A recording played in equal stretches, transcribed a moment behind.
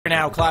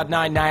Now,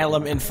 Cloud9,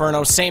 Nihilum,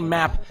 Inferno, same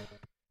map.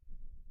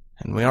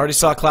 And we already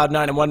saw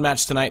Cloud9 in one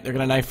match tonight. They're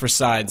going to knife for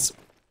sides.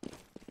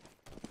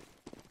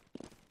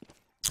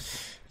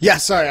 Yeah,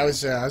 sorry, I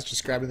was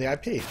just grabbing the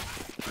IP.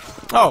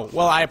 Oh,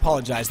 well, I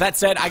apologize. That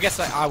said, I guess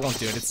I won't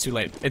do it. It's too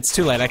late. It's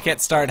too late. I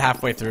can't start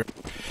halfway through.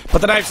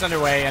 But the knife's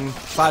underway, and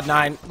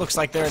Cloud9 looks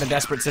like they're in a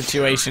desperate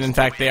situation. In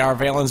fact, they are.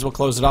 Valens will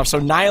close it off. So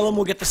Nihilum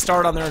will get the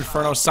start on their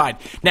Inferno side.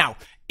 Now,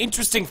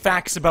 interesting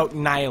facts about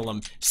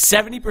Nihilum.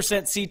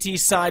 70% CT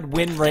side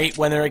win rate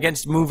when they're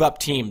against move-up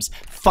teams.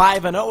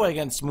 5-0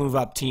 against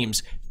move-up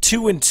teams.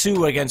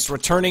 2-2 against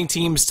returning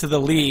teams to the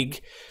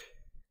league.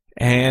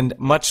 And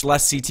much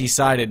less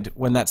CT-sided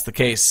when that's the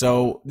case.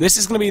 So this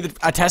is going to be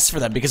a test for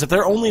them, because if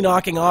they're only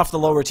knocking off the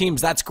lower teams,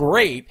 that's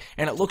great,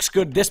 and it looks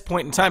good at this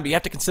point in time, but you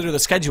have to consider the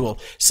schedule.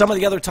 Some of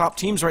the other top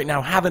teams right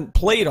now haven't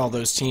played all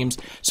those teams,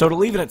 so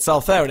it'll even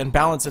itself out and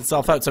balance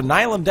itself out. So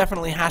Nihilum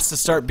definitely has to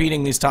start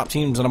beating these top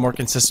teams on a more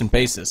consistent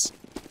basis.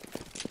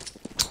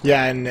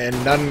 Yeah,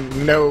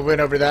 and no win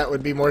over that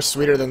would be more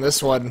sweeter than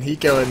this one.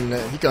 Hiko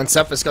and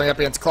Cephas going up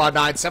against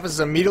Cloud9. Cephas is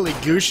immediately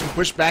gooshed and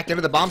pushed back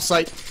into the bomb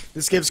site.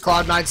 This gives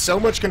Cloud9 so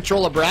much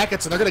control of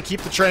brackets, and they're going to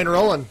keep the train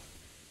rolling.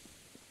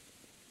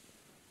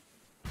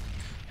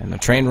 And the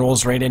train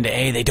rolls right into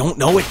A. They don't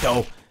know it,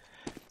 though.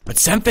 But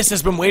Cephas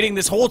has been waiting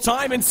this whole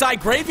time inside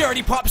Graveyard.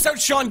 He pops out.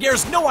 Sean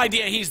Gare's no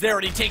idea he's there,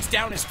 and he takes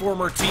down his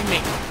former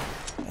teammate.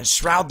 As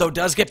Shroud, though,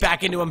 does get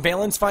back into him.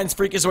 Valens finds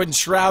Freakazoid, and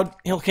Shroud,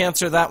 he'll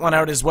cancel that one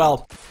out as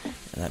well.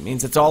 And that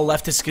means it's all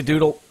left to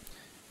Skadoodle.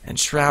 And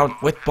Shroud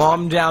with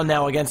bomb down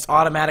now against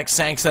Automatic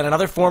Sanks and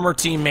another former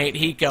teammate,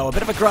 Hiko. A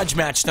bit of a grudge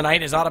match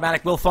tonight as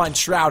Automatic will find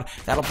Shroud.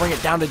 That'll bring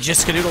it down to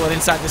just Skadoodle, and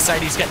inside the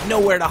site he's got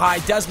nowhere to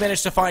hide. Does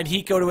manage to find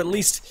Hiko to at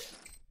least,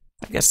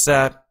 I guess,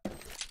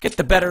 get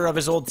the better of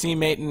his old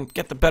teammate and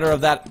get the better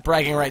of that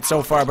bragging right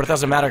so far. But it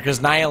doesn't matter, because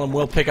Nihilum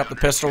will pick up the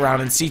pistol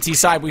round. And CT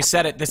side, we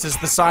said it, this is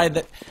the side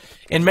that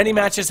in many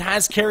matches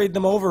has carried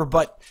them over,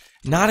 but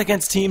not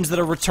against teams that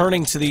are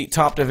returning to the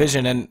top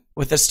division. And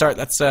with this start,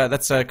 that's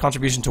a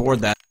contribution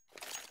toward that.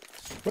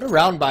 What a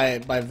round by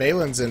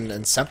Valens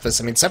and Cephas.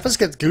 I mean, Cephas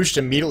gets gooshed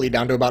immediately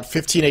down to about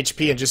 15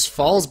 HP and just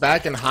falls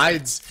back and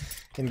hides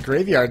in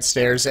Graveyard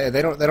Stairs.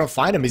 They don't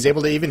find him. He's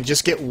able to even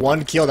just get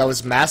one kill. That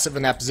was massive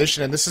in that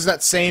position. And this is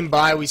that same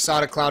buy we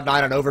saw to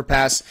Cloud9 on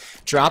Overpass.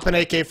 Drop an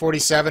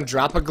AK-47,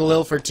 drop a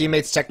Galil for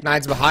teammates,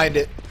 Tech-9's behind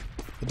it.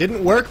 It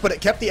didn't work, but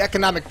it kept the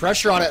economic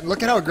pressure on it. And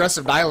look at how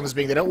aggressive Nihilum is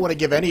being. They don't want to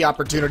give any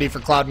opportunity for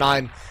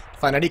Cloud9 to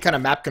find any kind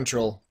of map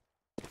control.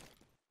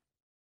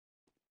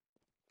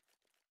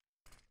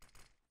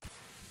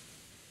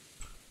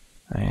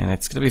 And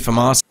it's going to be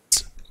FAMAS.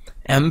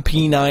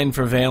 MP9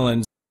 for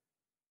Valens.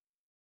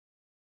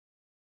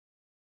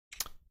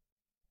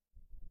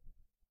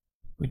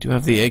 We do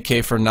have the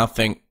AK for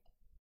nothing.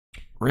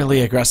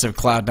 Really aggressive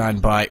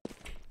Cloud9 buy.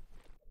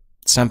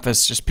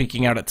 Cephas just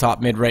peeking out at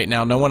top mid right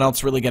now. No one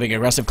else really getting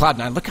aggressive.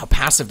 Cloud9, look how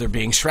passive they're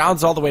being.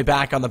 Shroud's all the way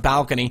back on the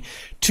balcony.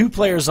 Two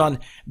players on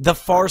the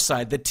far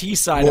side, the T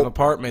side of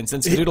apartments.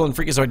 And Skadoodle and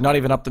Freakazoid not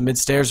even up the mid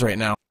stairs right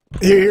now.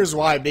 Here's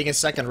why, being a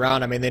second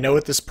round, I mean, they know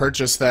with this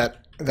purchase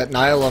that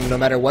Nihilum, no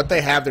matter what they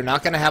have, they're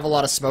not going to have a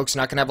lot of smokes,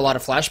 not going to have a lot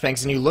of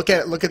flashbangs. And you look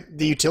at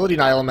the utility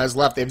Nihilum has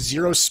left. They have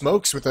 0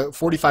 smokes with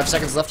 45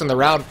 seconds left in the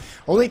round.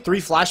 Only 3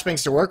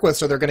 flashbangs to work with,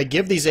 so they're going to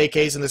give these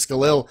AKs and this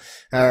Galil,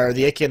 or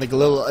the AK and the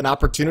Galil, an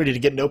opportunity to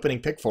get an opening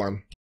pick for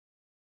him.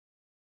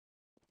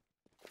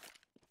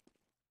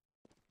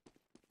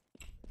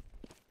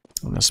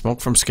 And the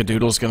smoke from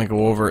Skadoodle is going to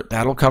go over.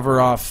 That'll cover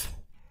off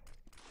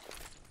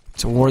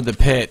toward the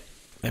pit.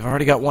 They've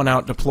already got one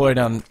out deployed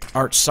on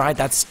Arch side.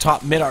 That's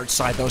top mid-Arch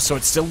side, though, so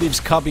it still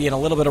leaves Cubby in a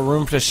little bit of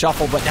room to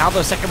shuffle. But now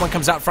the second one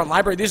comes out front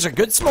library. These are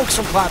good smokes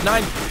from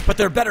Cloud9, but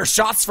they're better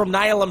shots from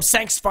Nihilum.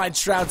 Sanks finds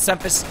Shroud,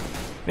 Cephas,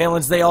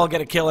 Valens, they all get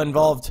a kill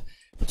involved.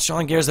 But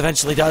Sean Gares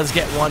eventually does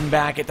get one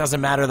back. It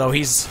doesn't matter, though.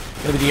 He's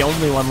going to be the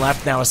only one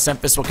left now, as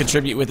Cephas will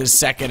contribute with his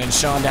second, and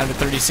Sean down to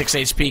 36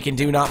 HP can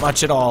do not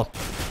much at all.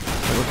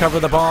 They recover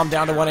the bomb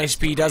down to 1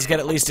 HP, does get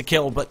at least a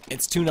kill, but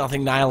it's 2-0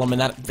 Nihilum, and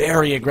that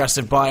very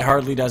aggressive buy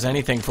hardly does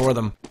anything for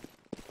them.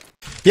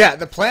 Yeah,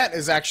 the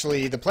plant's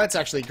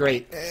actually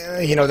great.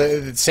 You know,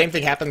 the same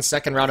thing happened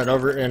second round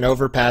in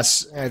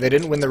Overpass. They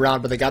didn't win the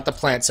round, but they got the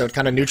plant, so it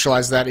kind of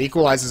neutralizes that,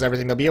 equalizes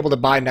everything. They'll be able to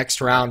buy next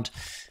round.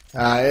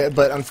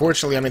 But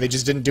unfortunately, I mean, they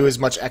just didn't do as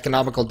much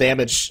economical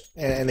damage,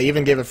 and they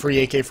even gave a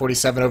free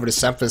AK-47 over to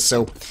Cephas,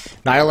 so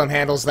Nihilum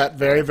handles that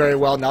very, very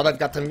well. Now they've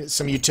got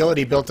some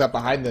utility built up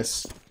behind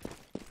this.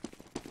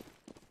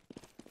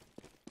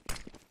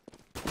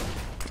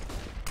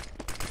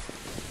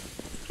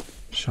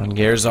 Sean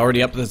Gare's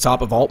already up to the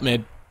top of alt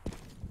mid.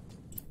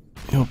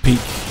 He'll peek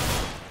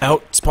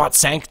out, spot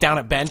Sank down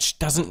at bench.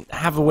 Doesn't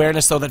have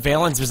awareness, though, that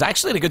Valens was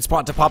actually in a good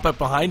spot to pop up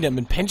behind him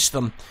and pinch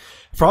them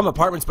from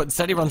apartments, but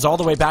instead he runs all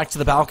the way back to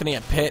the balcony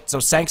at pit. So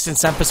Sanks and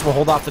Cephas will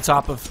hold off the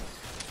top of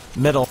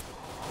middle.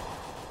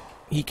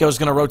 Hiko's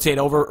going to rotate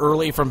over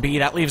early from B.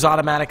 That leaves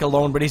Automatic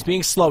alone, but he's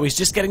being slow. He's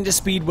just getting to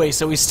Speedway,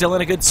 so he's still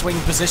in a good swing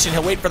position.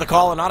 He'll wait for the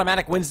call, and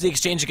Automatic wins the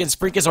exchange against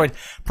Freakazoid.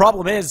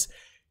 Problem is,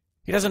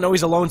 He doesn't know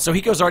he's alone, so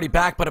Hiko's already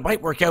back, but it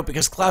might work out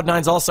because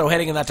Cloud9's also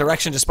heading in that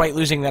direction despite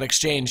losing that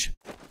exchange.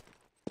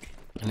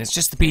 And it's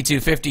just the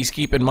P250s,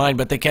 keep in mind,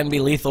 but they can be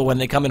lethal when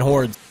they come in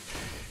hordes.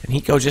 And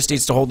Hiko just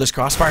needs to hold this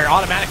crossfire.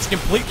 Automatic's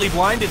completely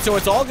blinded, so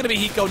it's all going to be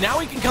Hiko. Now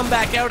he can come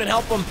back out and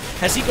help him,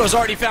 as Hiko's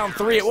already found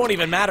 3. It won't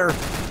even matter,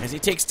 as he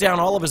takes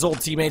down all of his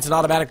old teammates, and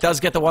Automatic does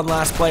get the one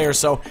last player.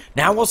 So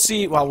now we'll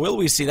see, well, will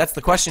we see? That's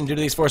the question due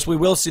to these force. We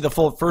will see the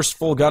first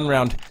full gun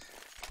round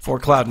for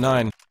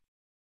Cloud9.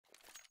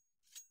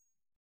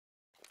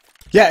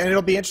 Yeah, and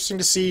it'll be interesting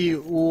to see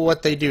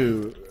what they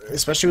do,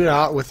 especially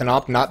with an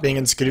op not being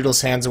in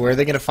Skadoodle's hands. Where are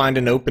they going to find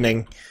an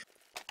opening?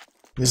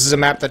 This is a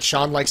map that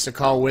Sean likes to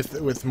call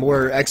with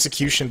more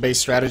execution-based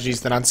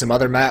strategies than on some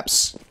other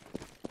maps.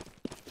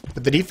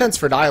 But the defense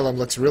for Nihilum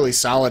looks really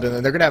solid,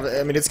 and they're going to have,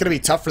 I mean, it's going to be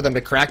tough for them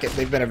to crack it.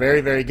 They've been a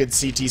very, very good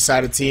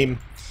CT-sided team.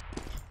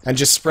 And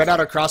just spread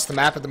out across the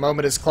map at the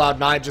moment is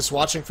Cloud9, just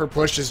watching for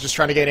pushes, just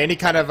trying to get any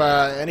kind of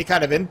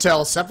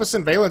intel. Cephas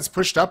and Valens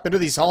pushed up into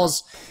these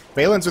halls.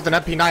 Valens with an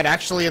MP9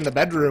 actually in the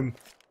bedroom.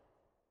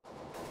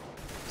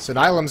 So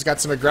Nihilum's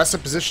got some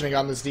aggressive positioning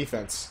on this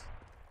defense.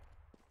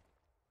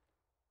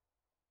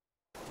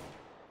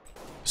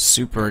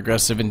 Super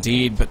aggressive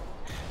indeed, but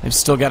they've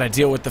still got to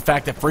deal with the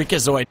fact that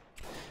Freakazoid,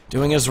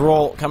 doing his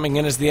role, coming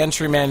in as the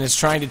entryman, is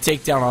trying to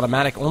take down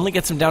Automatic. Only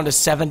gets him down to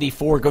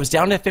 74, goes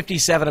down to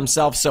 57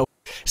 himself, so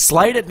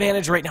slight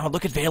advantage right now.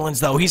 Look at Valens,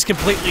 though. He's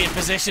completely in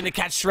position to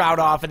catch Shroud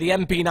off, and the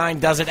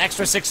MP9 does it.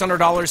 Extra $600.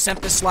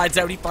 Sempis slides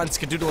out. He funds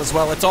Skadoodle as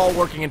well. It's all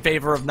working in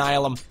favor of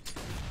Nihilum.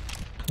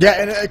 Yeah,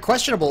 and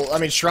questionable. I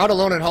mean, Shroud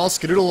alone in Hall,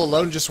 Skadoodle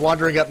alone just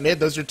wandering up mid.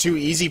 Those are two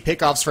easy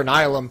pickoffs for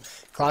Nihilum.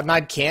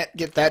 Cloud9 can't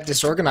get that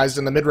disorganized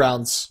in the mid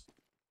rounds.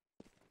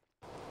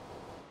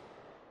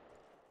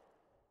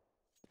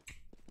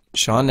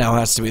 Sean now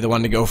has to be the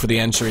one to go for the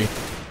entry.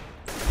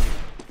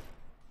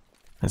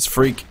 That's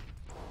Freak.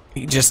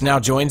 He just now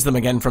joins them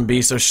again from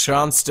B, so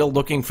Sean's still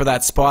looking for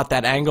that spot,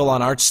 that angle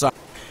on Arch side.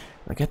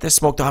 Now get this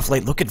smoked off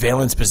late. Look at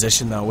Valens'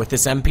 position, though, with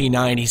this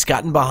MP9. He's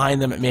gotten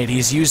behind them at mid.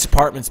 He's used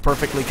apartments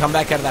perfectly, come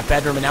back out of that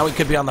bedroom, and now he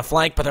could be on the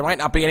flank, but there might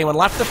not be anyone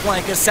left to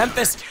flank. As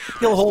Sempis,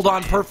 he'll hold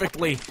on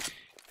perfectly.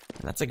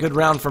 And that's a good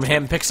round from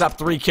him. Picks up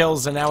 3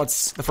 kills, and now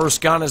it's the first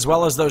gun, as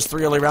well as those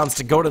 3 early rounds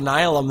to go to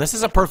Nihilum. This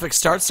is a perfect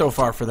start so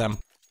far for them.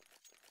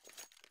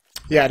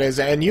 Yeah, it is.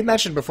 And you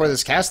mentioned before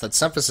this cast that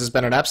Sempis has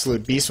been an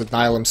absolute beast with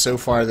Nihilum so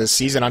far this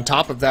season. On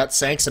top of that,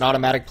 Sanks and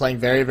Automatic playing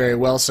very, very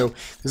well. So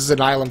this is a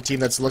Nihilum team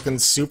that's looking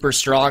super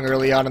strong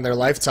early on in their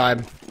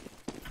lifetime.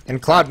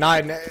 And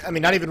Cloud9, I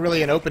mean, not even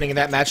really an opening in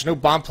that match. No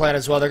bomb plan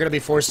as well. They're going to be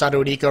forced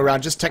onto an eco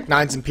round. Just Tech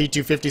 9s and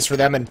P250s for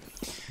them. And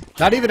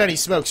not even any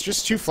smokes.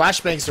 Just 2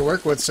 flashbangs to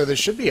work with. So there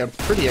should be a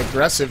pretty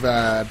aggressive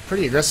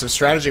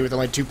strategy with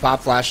only 2 pop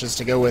flashes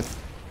to go with.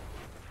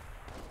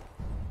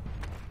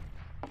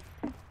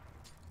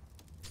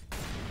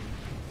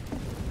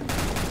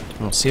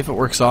 We'll see if it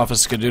works off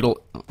as Skadoodle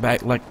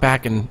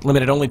back and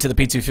limited only to the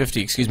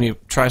P250, excuse me,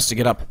 tries to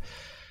get up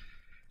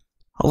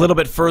a little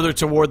bit further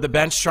toward the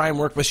bench, try and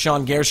work with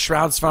Sean Gare.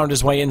 Shroud's found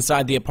his way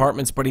inside the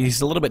apartments, but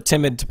he's a little bit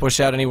timid to push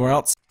out anywhere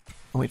else.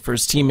 Wait for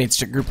his teammates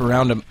to group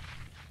around him.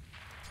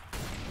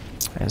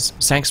 As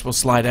Sanks will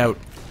slide out.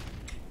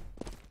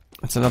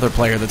 That's another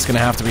player that's going to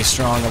have to be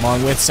strong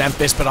along with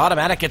Sempis, but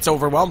Automatic gets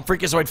overwhelmed.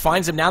 Freakazoid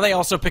finds him. Now they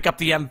also pick up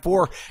the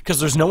M4 because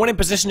there's no one in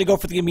position to go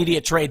for the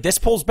immediate trade. This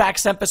pulls back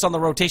Sempis on the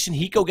rotation.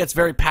 Hiko gets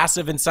very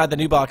passive inside the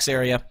new box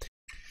area.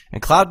 And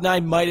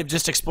Cloud9 might have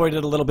just exploited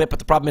it a little bit, but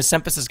the problem is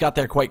Sempis has got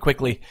there quite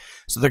quickly.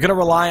 So they're going to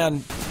rely on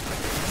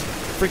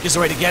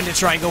Freakazoid again to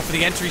try and go for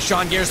the entry.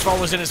 Sean Gears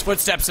follows in his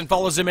footsteps and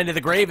follows him into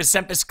the grave as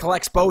Sempis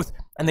collects both.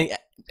 And the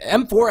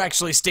M4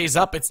 actually stays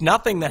up. It's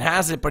nothing that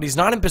has it, but he's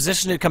not in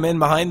position to come in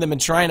behind them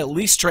and try and at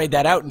least trade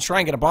that out and try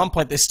and get a bomb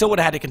plant. They still would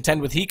have had to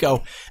contend with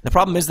Hiko. The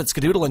problem is that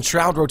Skadoodle and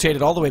Shroud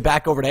rotated all the way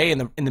back over to A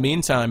in the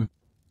meantime.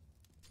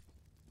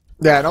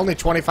 Yeah, and only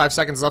 25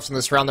 seconds left in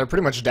this round. They're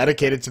pretty much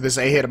dedicated to this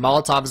A-hit.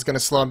 Molotov is going to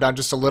slow him down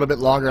just a little bit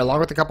longer,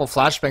 along with a couple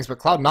flashbangs. But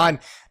Cloud9,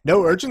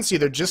 no urgency.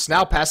 They're just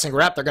now passing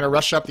rep. They're going to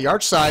rush up the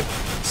arch side.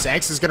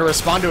 Sanks is going to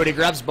respond to it. He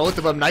grabs both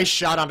of them. Nice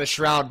shot onto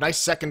Shroud. Nice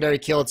secondary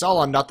kill. It's all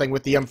on nothing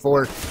with the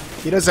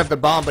M4. He does have the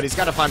bomb, but he's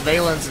got to find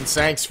Valens and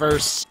Sanks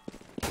first.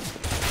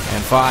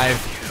 And 5,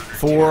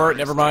 4.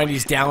 Never mind,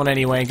 he's down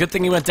anyway. Good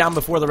thing he went down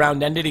before the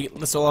round ended.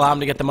 This will allow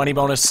him to get the money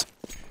bonus.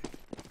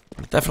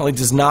 It definitely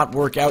does not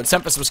work out.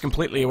 Sempis was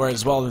completely aware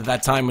as well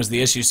that time was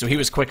the issue, so he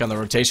was quick on the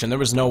rotation. There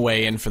was no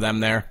way in for them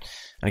there.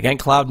 And again,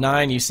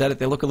 Cloud9, you said it,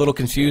 they look a little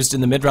confused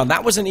in the mid-round.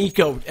 That was an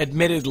eco,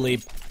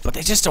 admittedly, but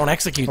they just don't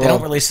execute. They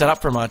don't really set up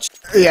for much.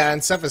 Yeah,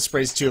 and Sempis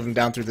sprays 2 of them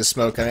down through the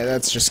smoke. I mean,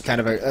 that's just kind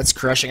of that's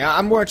crushing.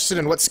 I'm more interested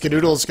in what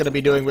Skadoodle is going to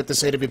be doing with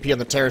this AWP on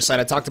the terror side.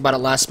 I talked about it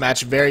last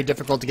match. Very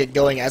difficult to get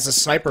going as a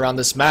sniper on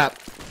this map.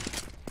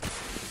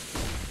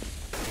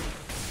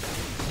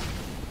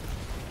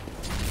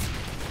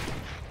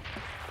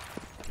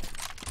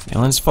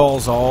 Valens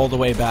falls all the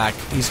way back.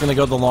 He's going to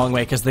go the long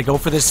way because they go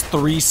for this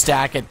 3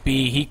 stack at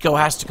B. Hiko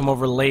has to come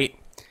over late.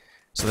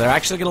 So they're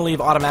actually going to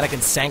leave Automatic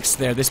and Sanks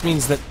there. This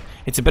means that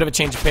it's a bit of a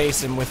change of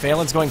pace, and with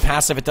Valen's going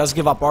passive, it does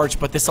give up Arch,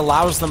 but this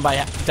allows them,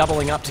 by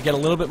doubling up, to get a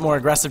little bit more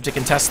aggressive to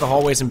contest the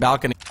hallways and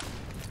balcony.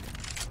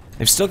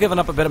 They've still given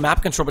up a bit of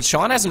map control, but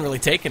Sean hasn't really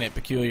taken it,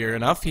 peculiar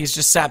enough. He's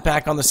just sat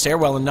back on the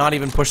stairwell and not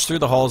even pushed through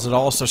the halls at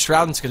all, so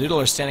Shroud and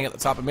Skadoodle are standing at the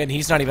top of mid.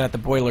 He's not even at the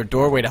boiler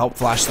doorway to help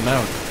flash them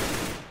out.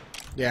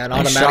 Yeah, an Nice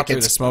automatic shot through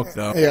the smoke,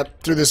 though.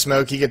 Yep, through the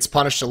smoke, he gets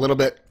punished a little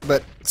bit,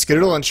 but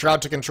Skadoodle and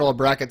Shroud to control a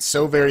bracket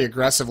so very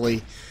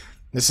aggressively.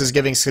 This is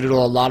giving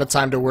Skadoodle a lot of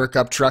time to work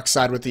up truck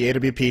side with the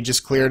AWP,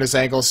 just clearing his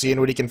angle, seeing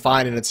what he can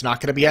find, and it's not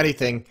going to be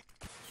anything.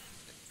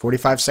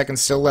 45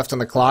 seconds still left on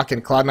the clock,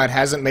 and Cloud9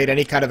 hasn't made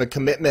any kind of a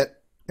commitment,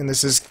 and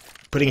this is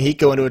putting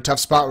Hiko into a tough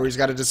spot where he's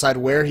got to decide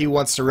where he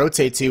wants to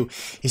rotate to.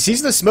 He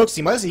sees the smokes.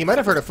 He might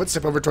have heard a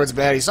footstep over towards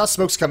B. He saw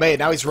smokes come A, and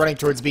now he's running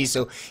towards B,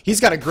 so he's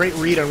got a great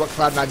read on what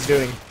Cloud9's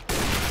doing.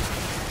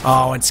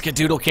 Oh, and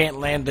Skadoodle can't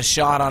land the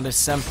shot onto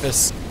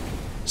Semphis.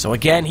 So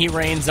again, he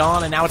reigns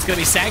on, and now it's going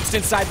to be Sangst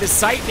inside this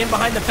site, and in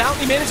behind the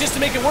fountain. He manages to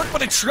make it work,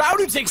 but it's Shroud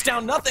who takes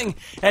down nothing,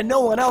 and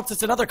no one else.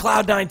 It's another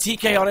Cloud9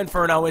 TK on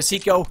Inferno as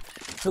Hiko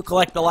will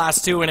collect the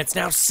last two, and it's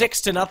now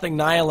 6-0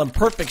 Nihilum.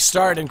 Perfect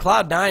start, and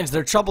Cloud9's,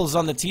 their troubles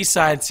on the T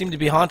side seem to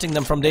be haunting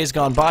them from days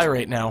gone by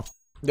right now.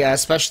 Yeah,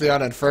 especially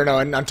on Inferno,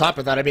 and on top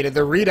of that, I mean,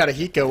 the read out of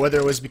Hiko, whether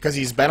it was because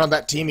he's been on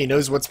that team, he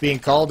knows what's being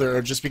called, or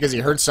just because he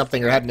heard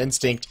something or had an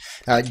instinct,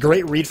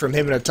 great read from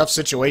him in a tough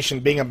situation,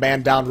 being a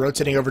man down,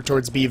 rotating over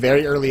towards B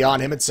very early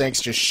on. Him and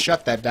Sanks just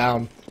shut that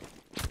down.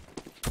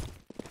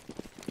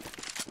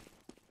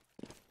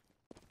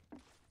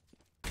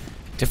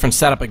 Different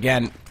setup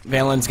again.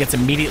 Valens gets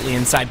immediately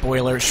inside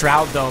boiler.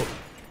 Shroud, though,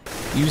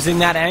 using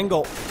that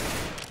angle.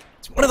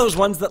 It's one of those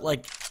ones that,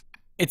 like,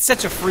 it's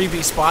such a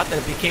freebie spot that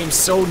it became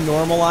so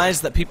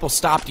normalized that people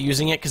stopped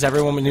using it because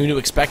everyone knew to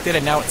expect it,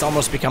 and now it's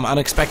almost become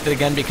unexpected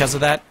again because of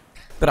that.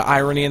 Bit of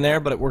irony in there,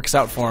 but it works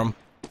out for him.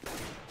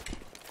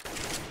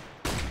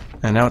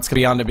 And now it's going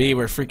to be on to B,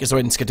 where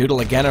Freakazoid and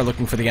Skadoodle again are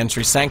looking for the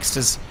entry. Sangst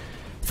has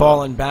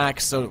fallen back,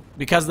 so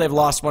because they've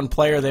lost one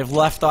player, they've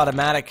left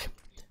automatic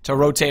to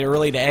rotate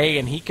early to A,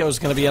 and Hiko's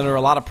going to be under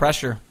a lot of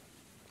pressure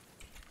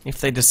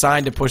if they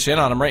decide to push in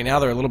on him. Right now,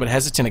 they're a little bit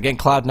hesitant. Again,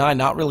 Cloud9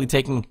 not really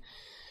taking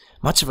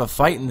much of a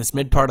fight in this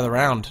mid part of the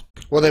round.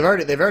 Well, they've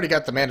already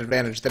got the man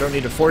advantage. They don't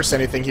need to force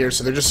anything here,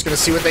 so they're just going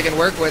to see what they can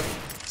work with.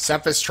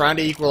 Semphis trying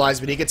to equalize,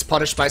 but he gets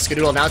punished by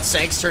Skadoodle. Now it's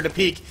Sank's turn to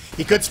peek.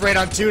 He could spray it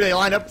on 2. They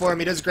line up for him.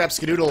 He does grab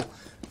Skadoodle,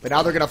 but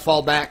now they're going to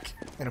fall back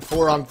in a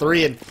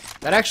 4-on-3, and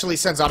that actually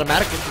sends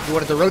automatic. If you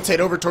wanted to rotate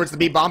over towards the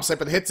B bomb site,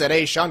 but the hits at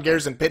A. Sean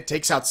Gares and Pitt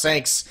takes out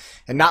Sanks,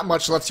 and not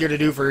much left here to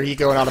do for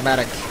Hiko and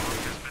automatic.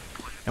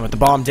 And with the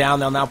bomb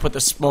down, they'll now put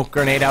the smoke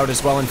grenade out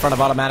as well in front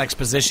of automatic's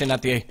position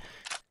at the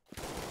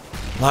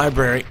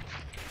library,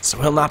 so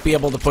he'll not be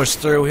able to push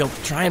through. He'll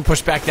try and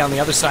push back down the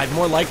other side.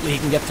 More likely he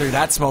can get through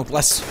that smoke.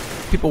 Less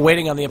people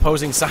waiting on the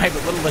opposing side,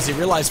 but little does he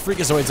realize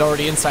Freakazoid's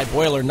already inside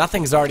boiler.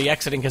 Nothing's already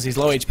exiting because he's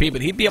low HP,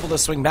 but he'd be able to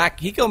swing back.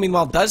 Hiko,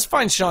 meanwhile, does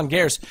find Sean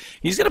Gares.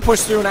 He's going to push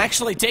through and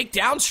actually take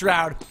down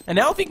Shroud, and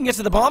now if he can get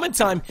to the bomb in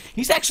time,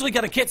 he's actually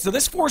got a kit, so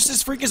this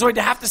forces Freakazoid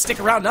to have to stick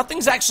around.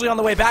 Nothing's actually on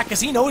the way back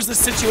because he knows this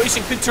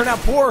situation could turn out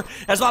poor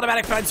as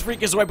Automatic finds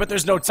Freakazoid, but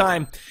there's no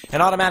time,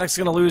 and Automatic's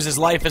going to lose his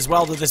life as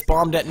well to this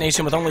bomb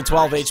detonation with only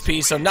 12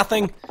 HP, so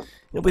nothing.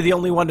 He'll be the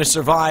only one to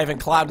survive, and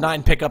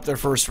Cloud9 pick up their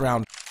first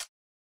round.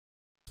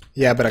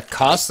 Yeah, but a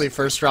costly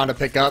first round to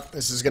pick up.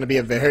 This is going to be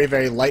a very,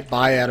 very light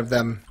buy out of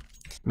them.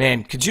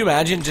 Man, could you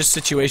imagine just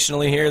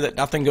situationally here that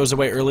nothing goes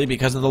away early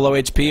because of the low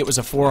HP? It was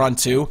a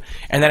 4-on-2,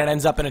 and then it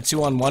ends up in a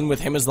 2-on-1 with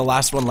him as the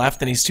last one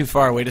left, and he's too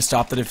far away to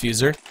stop the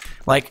diffuser.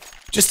 Like,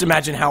 just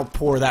imagine how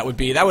poor that would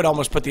be. That would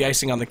almost put the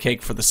icing on the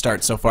cake for the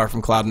start so far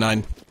from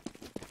Cloud9.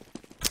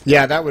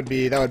 Yeah, that would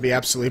be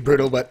absolutely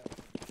brutal, but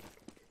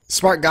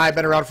smart guy,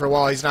 been around for a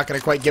while. He's not going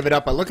to quite give it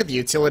up. But look at the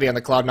utility on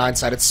the Cloud9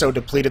 side. It's so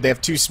depleted. They have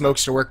 2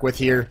 smokes to work with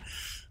here.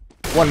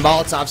 1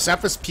 Molotov.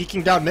 Semphis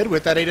peeking down mid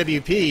with that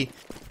AWP. And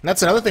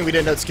that's another thing we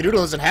didn't know. Skadoodle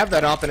doesn't have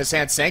that op in his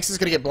hand. Sanks is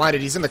going to get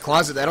blinded. He's in the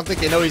closet. I don't think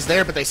they know he's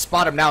there, but they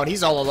spot him now, and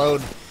he's all alone.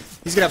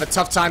 He's going to have a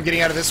tough time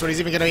getting out of this one. He's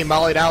even going to be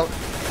mollied out.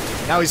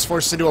 Now he's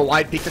forced into a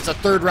wide peek. That's a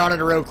 3rd round in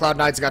a row.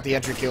 Cloud9's got the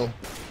entry kill.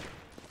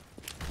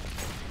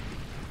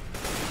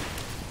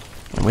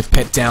 And with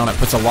Pitt down, it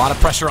puts a lot of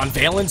pressure on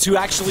Valens, who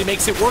actually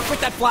makes it work with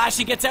that flash.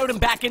 He gets out and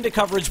back into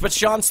coverage, but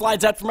Sean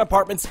slides out from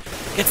apartments,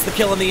 gets the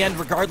kill in the end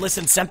regardless,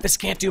 and Semphis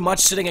can't do much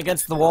sitting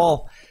against the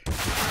wall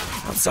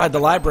outside the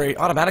library.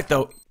 Automatic,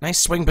 though, nice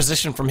swing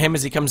position from him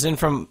as he comes in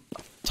from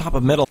top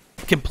of middle,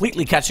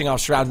 completely catching off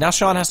Shroud. Now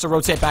Sean has to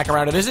rotate back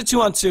around. It is a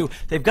 2-on-2.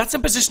 They've got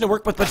some position to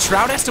work with, but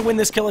Shroud has to win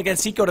this kill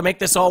against Hiko to make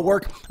this all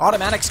work.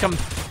 Automatics come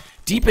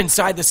deep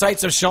inside the site,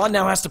 so Sean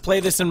now has to play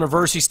this in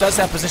reverse. He does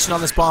have position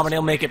on this bomb, and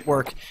he'll make it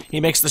work. He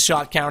makes the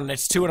shot count, and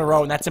it's 2 in a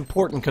row, and that's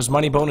important because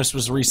money bonus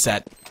was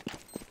reset.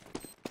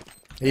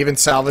 He even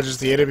salvages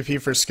the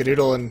AWP for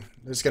Skadoodle, and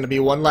there's going to be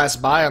one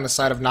last buy on the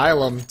side of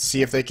Nihilum to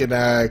see if they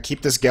can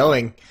keep this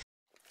going.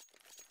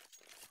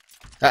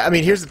 I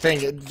mean, here's the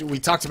thing. We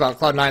talked about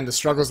Cloud9, the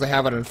struggles they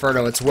have on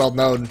Inferno. It's well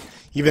known,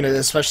 even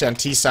especially on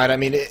T side. I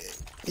mean,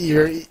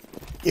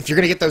 if you're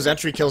going to get those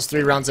entry kills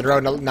 3 rounds in a row,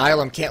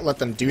 Nihilum can't let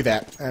them do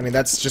that. I mean,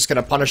 that's just going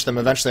to punish them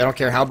eventually. I don't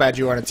care how bad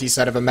you are on a T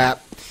side of a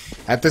map.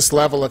 At this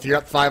level, if you're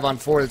up 5 on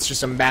 4, it's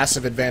just a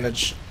massive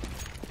advantage.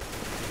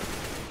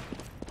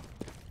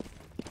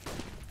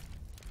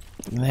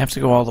 They have to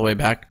go all the way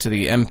back to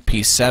the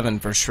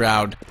MP7 for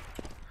Shroud.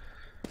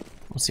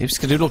 We'll see if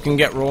Skadoodle can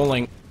get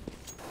rolling.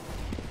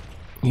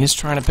 He's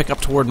trying to pick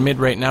up toward mid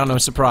right now, no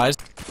surprise.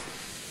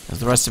 As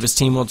the rest of his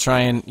team will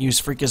try and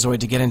use Freakazoid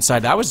to get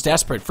inside. That was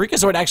desperate.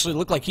 Freakazoid actually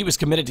looked like he was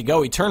committed to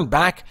go. He turned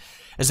back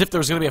as if there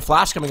was going to be a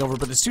flash coming over,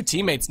 but his 2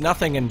 teammates,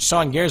 nothing, and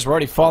Sean Gears were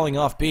already falling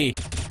off B.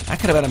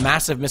 That could have been a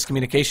massive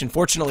miscommunication.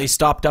 Fortunately, he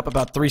stopped up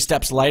about 3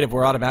 steps light of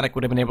where Automatic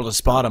would have been able to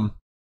spot him.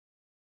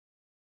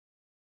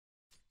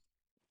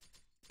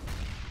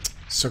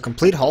 So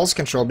complete Halls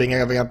control being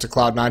given up to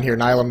Cloud9 here.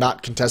 Nihilum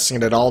not contesting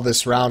it at all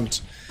this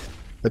round.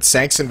 But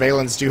Sanks and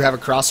Valens do have a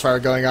crossfire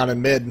going on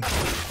in mid.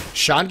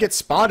 Sean gets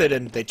spotted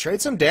and they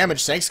trade some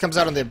damage. Sanks comes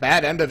out on the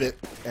bad end of it.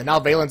 And now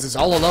Valens is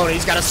all alone.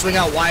 He's got to swing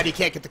out wide. He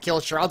can't get the kill.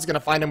 Shroud's going to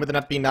find him with an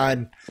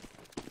FB9.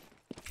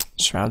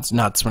 Shroud's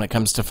nuts when it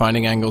comes to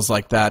finding angles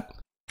like that.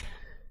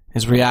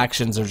 His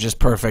reactions are just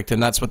perfect,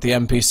 and that's what the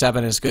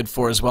MP7 is good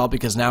for as well,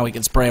 because now he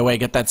can spray away,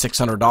 get that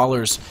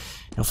 $600.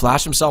 He'll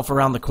flash himself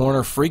around the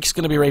corner. Freak's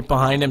going to be right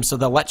behind him, so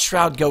they'll let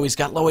Shroud go. He's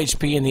got low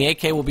HP, and the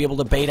AK will be able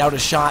to bait out a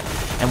shot.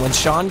 And when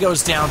Sean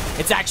goes down,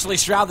 it's actually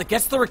Shroud that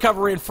gets the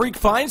recovery, and Freak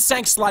finds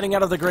Sanks sliding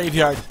out of the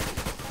graveyard.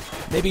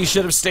 Maybe he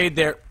should have stayed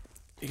there,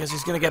 because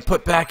he's going to get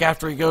put back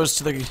after he goes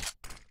to the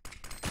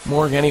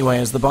morgue anyway,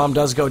 as the bomb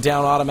does go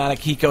down. Automatic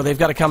Hiko, they've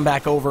got to come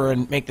back over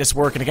and make this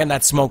work. And again,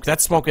 that smoke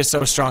is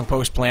so strong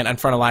post-plant in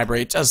front of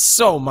Library. It does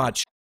so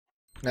much.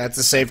 That's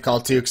a safe call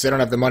too, because they don't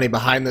have the money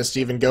behind this to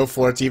even go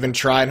for it, to even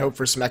try and hope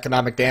for some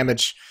economic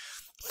damage.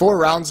 4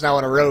 rounds now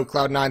in a row,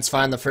 Cloud9's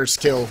find the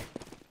first kill.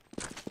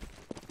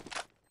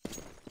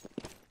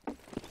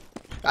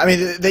 I mean,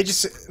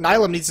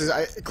 Nihilum needs to,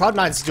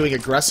 Cloud9's doing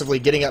aggressively,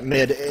 getting up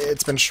mid.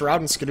 It's been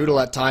Shroud and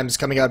Skadoodle at times,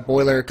 coming out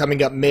Boiler,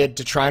 coming up mid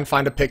to try and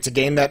find a pick to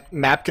gain that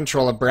map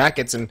control of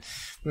brackets, and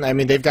I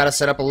mean, they've got to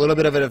set up a little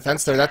bit of a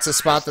defense there. That's a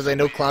spot that they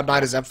know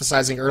Cloud9 is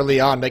emphasizing early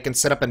on. They can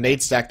set up a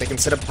nade stack, they can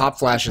set up pop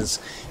flashes,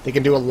 they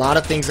can do a lot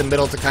of things in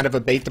middle to kind of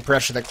abate the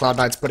pressure that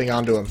Cloud9's putting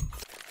onto them.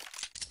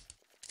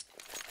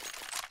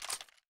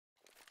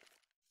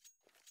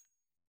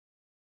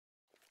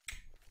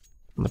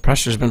 The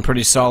pressure's been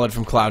pretty solid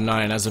from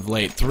Cloud9 as of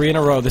late. 3 in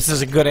a row. This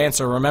is a good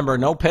answer. Remember,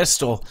 no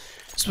pistol.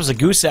 This was a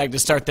goose egg to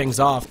start things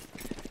off.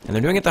 And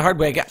they're doing it the hard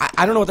way.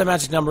 I don't know what the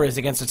magic number is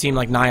against a team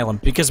like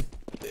Nihilum, because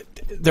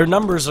their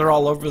numbers are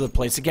all over the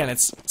place. Again,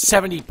 it's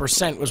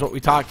 70% was what we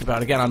talked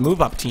about. Again, on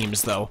move-up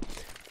teams, though,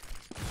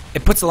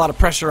 it puts a lot of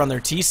pressure on their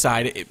T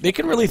side. They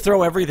can really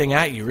throw everything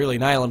at you, really.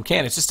 Nihilum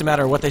can. It's just a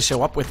matter of what they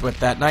show up with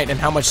that night and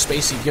how much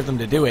space you give them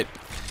to do it.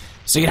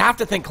 So you'd have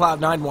to think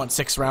Cloud9 wants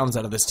 6 rounds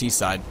out of this T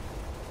side.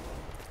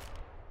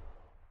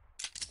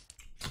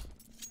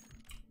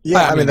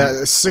 Yeah, I mean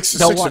that six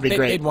would be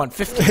great. They'd want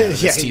 50 out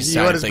of this T side.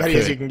 You want as many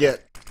as you can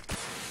get.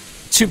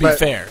 To be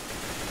fair.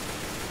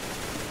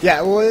 Yeah,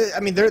 well, I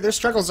mean, their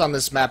struggles on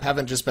this map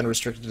haven't just been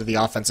restricted to the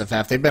offensive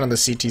half. They've been on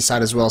the CT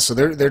side as well, so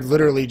they're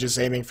literally just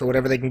aiming for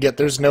whatever they can get.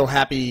 There's no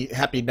happy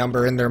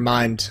number in their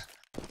mind.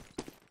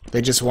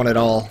 They just want it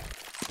all.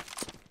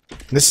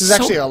 This is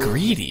actually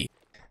greedy.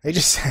 They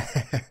just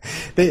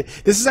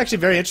this is actually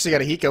very interesting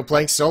out of Hiko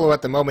playing solo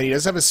at the moment. He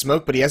does have a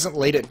smoke, but he hasn't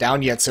laid it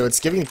down yet, so it's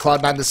giving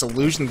Cloud9 this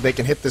illusion that they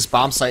can hit this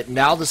bomb site.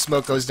 Now the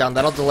smoke goes down.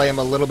 That'll delay him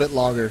a little bit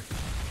longer.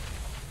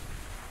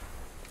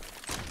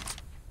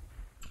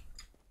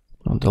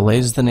 Well,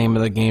 delay's the name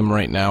of the game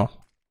right now.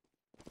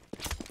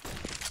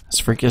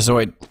 As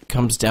Freakazoid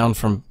comes down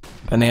from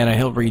Banana,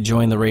 he'll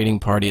rejoin the raiding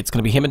party. It's going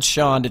to be him and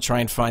Sean to try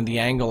and find the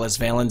angle as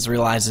Valens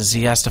realizes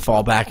he has to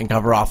fall back and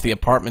cover off the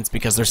apartments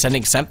because they're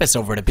sending Sempus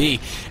over to B,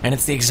 and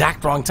it's the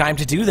exact wrong time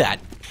to do that.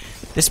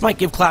 This might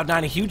give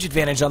Cloud9 a huge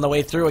advantage on the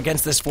way through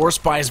against this force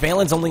buy, as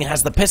Valens only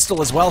has the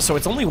pistol as well, so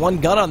it's only 1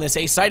 gun on this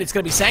A site. It's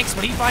going to be Sanks,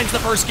 but he finds the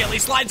first kill. He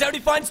slides out, he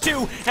finds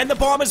 2, and the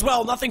bomb as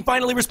well. Nothing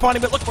finally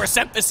responding, but look where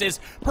Sempus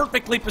is,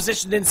 perfectly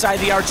positioned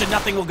inside the arch, and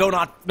nothing will go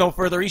no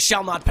further. He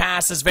shall not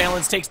pass as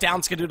Valens takes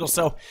down Skadoodle,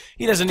 so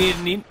he doesn't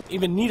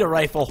even need a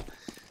rifle.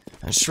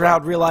 And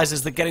Shroud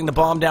realizes that getting the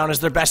bomb down is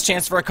their best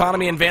chance for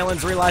economy, and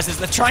Valens realizes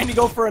that trying to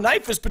go for a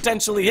knife is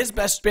potentially his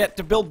best bet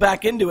to build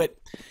back into it.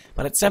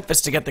 But it's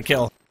Sempus to get the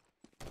kill.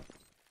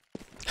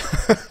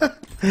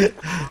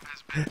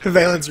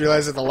 Valens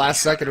realized at the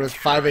last second with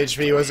 5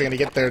 HP he wasn't going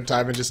to get there in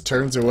time and just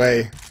turns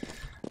away.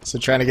 So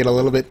trying to get a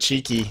little bit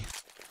cheeky.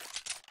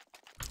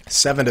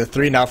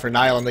 7-3 now for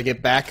Nihilum. They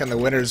get back on the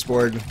winners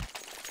board.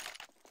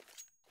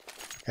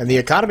 And the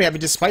economy, I mean,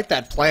 despite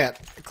that plant,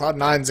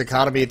 Cloud9's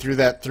economy through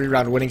that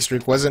 3-round winning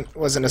streak wasn't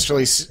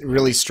necessarily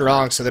really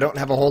strong, so they don't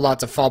have a whole lot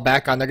to fall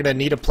back on. They're going to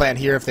need a plant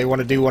here if they want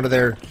to do one of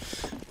their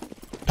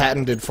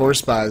patented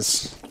force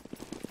buys.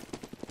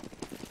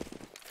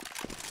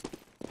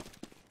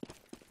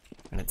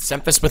 And it's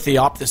Sempus with the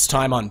op this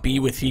time on B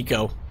with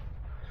Hiko.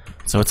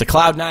 So it's a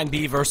Cloud9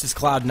 B versus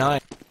Cloud9.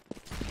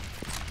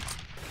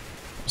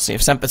 We'll see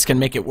if Sempus can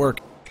make it work.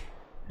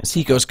 As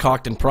he goes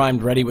cocked and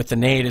primed, ready with the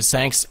nade, as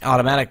Sanks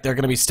automatic, they're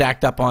going to be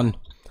stacked up on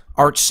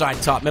Arch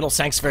side top middle.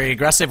 Sanks very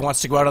aggressive,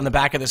 wants to go out on the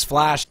back of this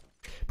flash,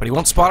 but he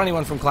won't spot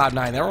anyone from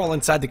Cloud9. They're all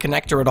inside the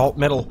connector at alt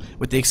middle,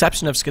 with the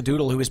exception of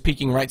Skadoodle, who is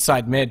peeking right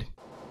side mid.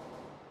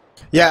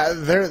 Yeah,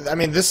 I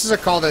mean, this is a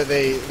call that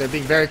they're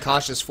being very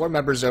cautious. 4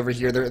 members over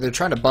here. They're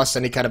trying to bust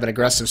any kind of an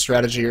aggressive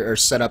strategy or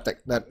setup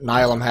that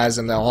Nihilum has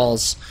in the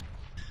halls.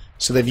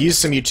 So they've used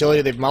some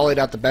utility. They've mollied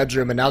out the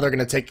bedroom, and now they're going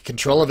to take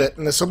control of it.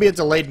 And this will be a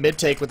delayed mid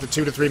take with the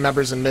 2 to 3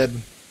 members in mid.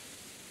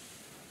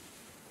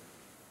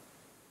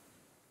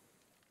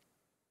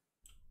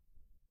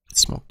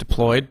 Smoke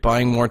deployed,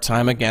 buying more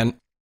time again.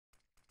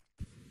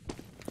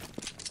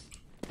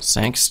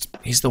 Sanks,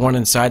 he's the one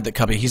inside the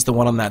cubby. He's the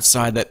one on that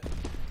side that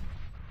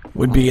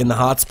would be in the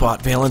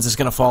hotspot. Valens is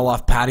going to fall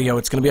off patio.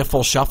 It's going to be a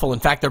full shuffle. In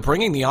fact, they're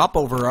bringing the op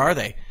over, are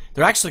they?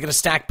 They're actually going to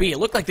stack B. It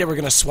looked like they were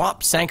going to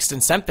swap Sanks and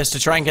Semphis to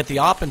try and get the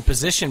op in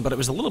position, but it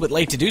was a little bit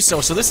late to do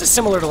so. So this is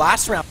similar to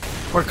last round,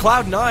 where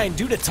Cloud9,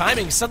 due to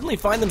timing, suddenly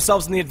find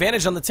themselves in the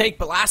advantage on the take,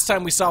 but last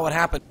time we saw what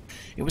happened.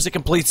 It was a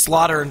complete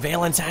slaughter, and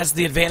Valens has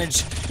the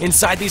advantage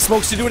inside these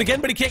smokes to do it again,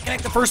 but he can't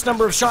connect the first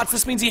number of shots.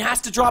 This means he has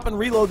to drop and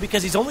reload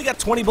because he's only got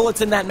 20 bullets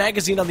in that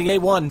magazine on the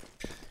A1.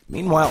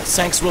 Meanwhile,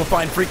 Sanks will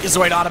find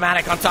Freakazoid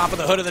automatic on top of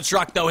the hood of the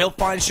truck, though. He'll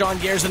find Sean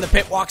Gears in the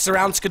pit, walks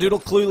around,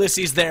 Skadoodle clueless,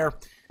 he's there.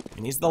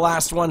 And he's the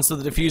last one, so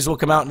the defuse will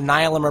come out, and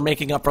Nihilum are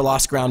making up for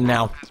lost ground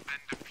now.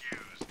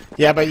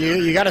 Yeah, but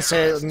you gotta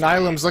say,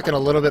 Nihilum's looking a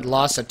little bit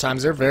lost at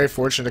times. They're very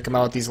fortunate to come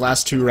out with these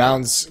last 2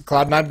 rounds.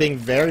 Cloud9 being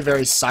very,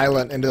 very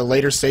silent into the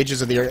later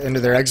stages of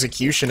their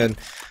execution, and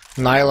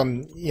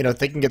Nihilum, you know,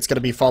 thinking it's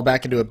gonna be fall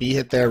back into a B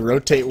hit there,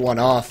 rotate one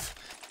off.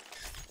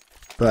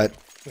 But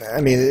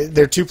I mean,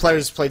 their 2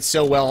 players played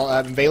so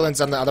well. Valens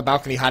on the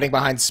balcony hiding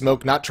behind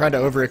smoke, not trying to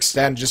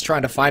overextend, just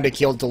trying to find a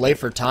kill, delay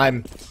for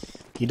time.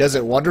 He does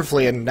it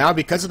wonderfully, and now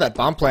because of that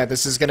bomb plant,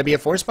 this is going to be a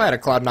force buy out of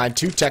Cloud9.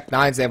 2 Tech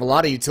 9s, they have a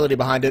lot of utility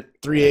behind it,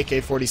 3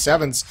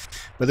 AK-47s.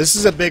 But this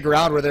is a big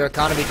round where their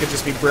economy could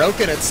just be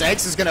broken, and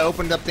Sanks is going to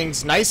open up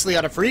things nicely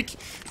on a Freak.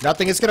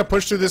 Nothing is going to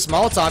push through this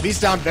Molotov.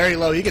 He's down very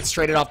low. He gets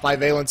traded off by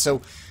Valens,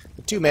 so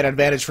the 2-man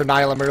advantage for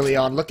Nihilum early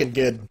on, looking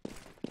good.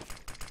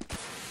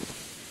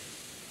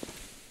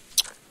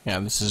 Yeah,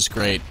 this is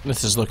great.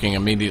 This is looking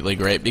immediately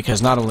great,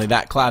 because not only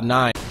that,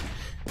 Cloud9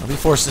 will be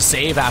forced to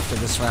save after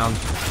this round.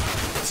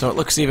 So it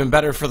looks even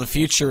better for the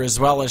future, as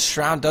well as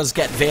Shroud does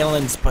get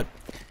Valens, but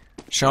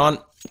Sean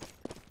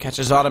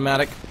catches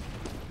automatic.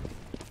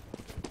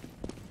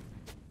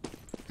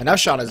 And now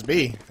Sean is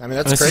B. I mean,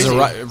 that's this crazy.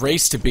 This is a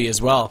race to B as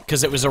well,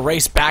 because it was a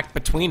race back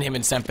between him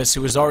and Semphis,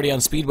 who was already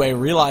on Speedway,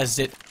 realized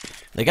it.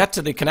 They got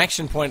to the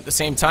connection point at the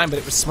same time, but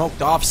it was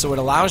smoked off, so it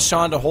allows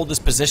Sean to hold his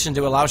position,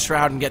 to allow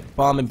Shroud and get the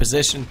bomb in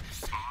position,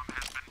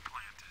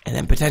 and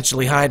then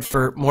potentially hide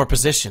for more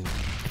position.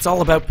 It's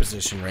all about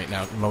position right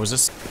now,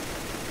 Moses.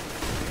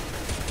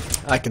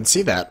 I can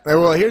see that.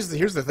 Well, here's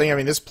the thing. I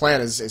mean, this plan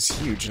is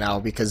huge now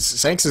because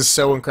Sanks is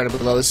so incredibly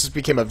low. This has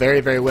become a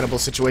very, very winnable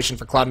situation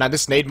for Cloud9.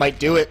 This nade might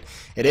do it.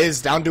 It is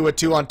down to a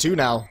 2-on-2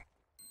 now.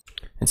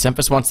 And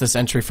Semphis wants this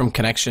entry from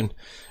connection,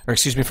 or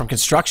excuse me, from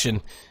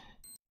construction,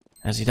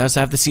 as he does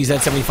have the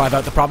CZ75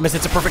 out. The problem is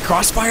it's a perfect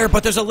crossfire,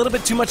 but there's a little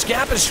bit too much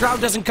gap as Shroud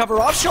doesn't cover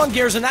off Sean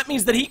Gears, and that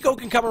means that Hiko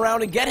can come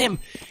around and get him.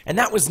 And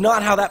that was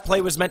not how that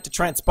play was meant to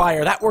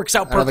transpire. That works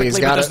out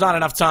perfectly, but there's not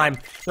enough time.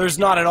 There's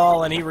not at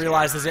all, and he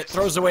realizes it.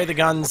 Throws away the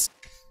guns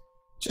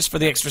just for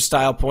the extra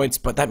style points,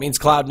 but that means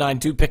Cloud9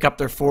 do pick up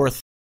their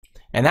 4th.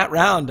 And that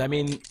round, I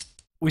mean,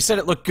 we said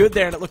it looked good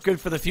there, and it looked good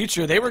for the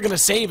future. They were going to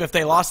save if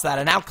they lost that,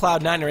 and now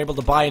Cloud9 are able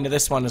to buy into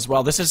this one as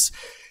well. This is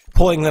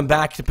pulling them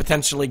back to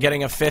potentially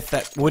getting a 5th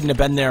that wouldn't have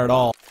been there at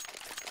all.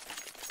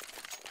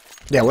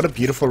 Yeah, what a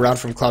beautiful round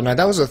from Cloud9.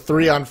 That was a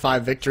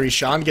 3-on-5 victory.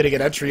 Sean getting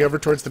an entry over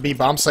towards the B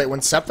bomb site. When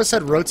Semphis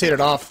had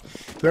rotated off,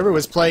 whoever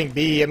was playing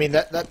B, I mean,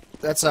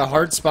 that's a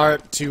hard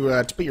spot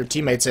to put your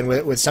teammates in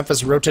with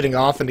Semphis rotating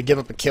off and to give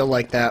up a kill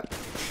like that.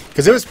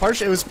 Because it was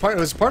part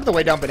of the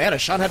way down banana.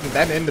 Sean hadn't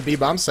been in the B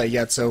bomb site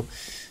yet, so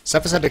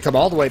Semphis had to come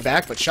all the way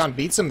back, but Sean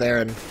beats him there,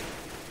 and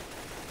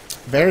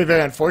very,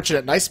 very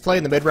unfortunate. Nice play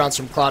in the mid-rounds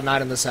from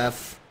Cloud9 in this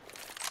half.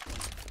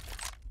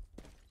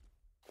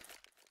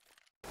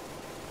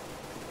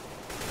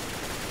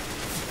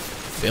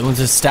 Valens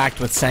is stacked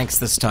with Sanks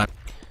this time.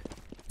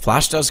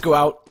 Flash does go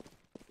out.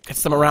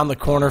 Gets them around the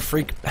corner.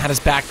 Freak had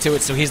his back to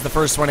it, so he's the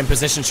first one in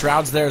position.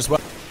 Shroud's there as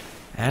well.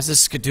 As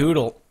is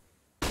Skadoodle.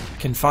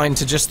 Confined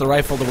to just the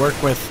rifle to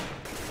work with.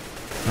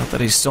 Not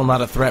that he's still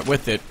not a threat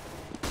with it.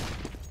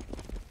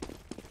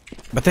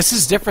 But this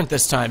is different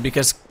this time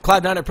because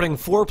Cloud9 are putting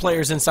 4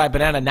 players inside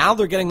Banana. Now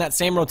they're getting that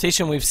same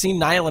rotation we've seen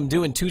Nihilum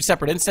do in 2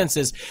 separate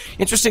instances.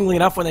 Interestingly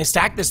enough, when they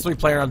stack this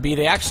 3-player on B,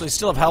 they actually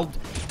still have held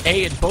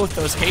A in both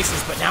those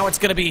cases, but now it's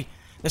going to be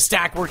the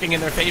stack working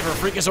in their favor.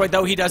 Freakazoid,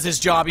 though, he does his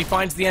job. He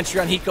finds the entry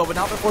on Hiko, but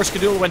not before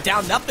Skadoodle went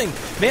down. Nothing.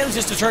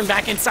 Manages to turn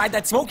back inside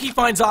that smoke. He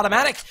finds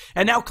automatic,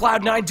 and now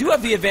Cloud9 do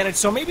have the advantage,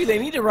 so maybe they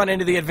need to run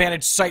into the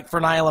advantage site for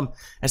Nihilum.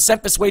 As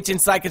Semphis waits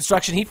inside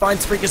construction, he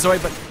finds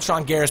Freakazoid, but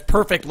Sean Gears,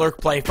 perfect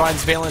lurk play,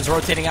 finds Valens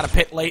rotating out of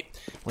pit late.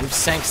 Leaves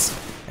Sanks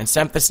And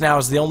Semphis now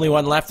is the only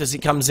one left as he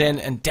comes in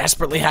and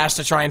desperately has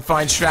to try and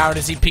find Shroud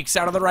as he peeks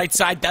out on the right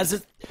side. Does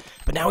it?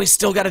 But now he's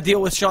still got to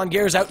deal with Sean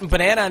Gares out in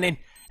Banana and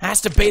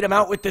has to bait him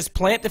out with this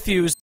plant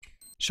defuse.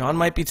 Sean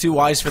might be too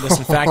wise for this.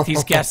 In fact,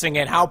 he's guessing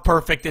it. How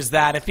perfect is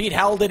that? If he'd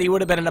held it, he would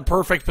have been in a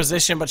perfect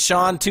position. But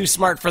Sean, too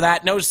smart for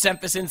that. Knows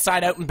Semphis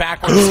inside out and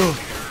backwards.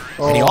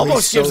 And he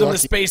almost gives him the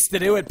space to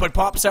do it, but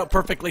pops out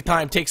perfectly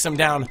timed, takes him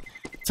down.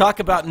 Talk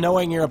about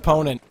knowing your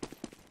opponent.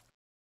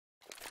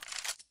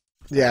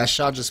 Yeah,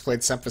 Sean just played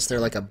Semphis there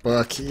like a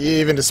book.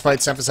 Even despite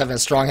Semphis having a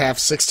strong half,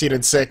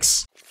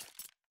 16-6.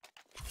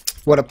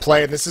 What a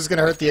play. And this is going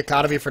to hurt the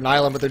economy for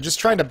Nihilum, but they're just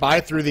trying to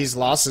buy through these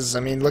losses. I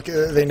mean, look,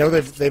 they know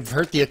they've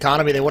hurt the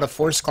economy. They want to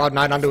force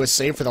Cloud9 onto a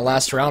save for the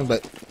last round,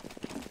 but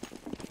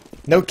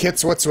no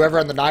kits whatsoever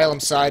on the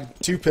Nihilum side.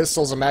 2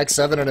 pistols, a Mag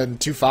 7, and then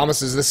 2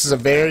 FAMASes. This is a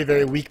very,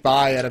 very weak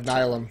buy out of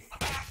Nihilum.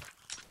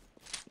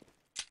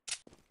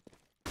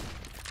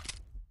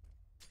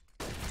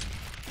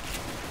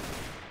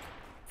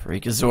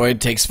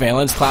 Freakazoid takes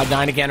Valence.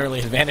 Cloud9 again, early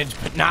advantage,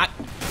 but not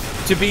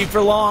to be for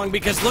long,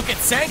 because look at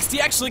Sangst. He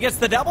actually gets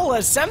the double,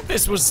 as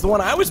Semphis was the one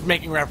I was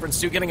making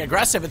reference to, getting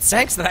aggressive. It's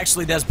Sangst that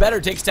actually does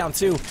better, takes down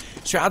 2.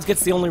 Shrouds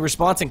gets the only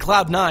response in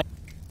Cloud9.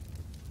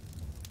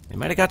 They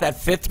might have got that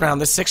 5th round.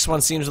 The 6th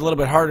one seems a little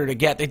bit harder to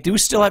get. They do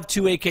still have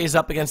 2 AKs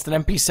up against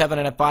an MP7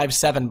 and a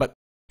 5.7, but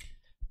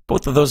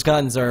both of those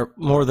guns are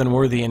more than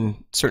worthy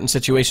in certain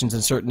situations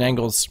and certain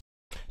angles,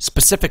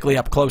 specifically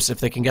up close if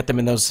they can get them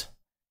in those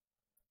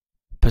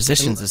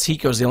positions, as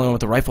Hiko's the only one with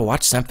the rifle.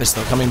 Watch Semphis,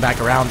 though, coming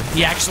back around.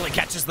 He actually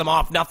catches them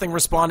off. Nothing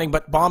responding,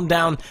 but bomb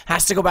down.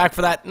 Has to go back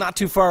for that. Not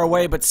too far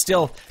away, but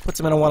still puts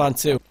him in a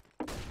 1-on-2.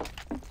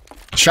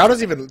 Shroud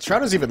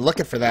was even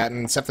looking for that,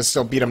 and Semphis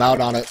still beat him out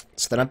on it.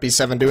 So that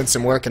MP7 doing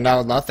some work, and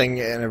now nothing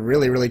in a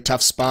really, really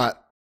tough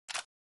spot.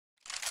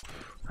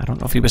 I don't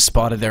know if he was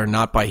spotted there or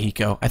not by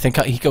Hiko. I think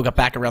Hiko got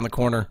back around the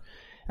corner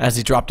as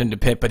he dropped into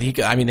pit, but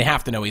I mean, they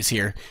have to know he's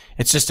here.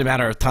 It's just a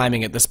matter of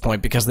timing at this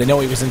point, because they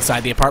know he was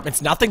inside the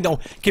apartments. Nothing, though,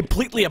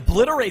 completely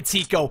obliterates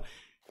Hiko.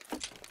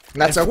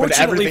 And that's opened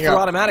everything for up.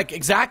 Automatic,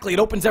 exactly, it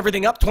opens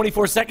everything up.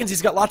 24 seconds,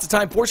 he's got lots of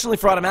time. Fortunately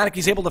for Automatic,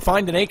 he's able to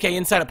find an AK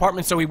inside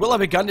apartment, so he will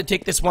have a gun to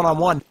take this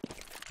one-on-one.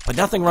 But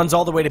nothing runs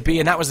all the way to B,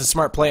 and that was a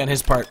smart play on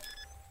his part.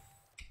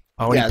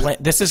 Oh, yeah.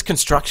 This is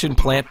construction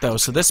plant, though,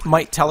 so this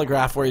might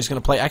telegraph where he's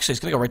going to play. Actually, he's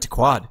going to go right to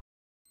quad.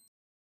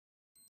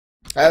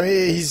 I mean,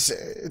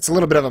 it's a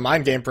little bit of a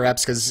mind game,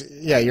 perhaps, because,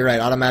 yeah, you're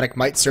right, Automatic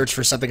might search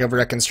for something over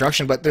at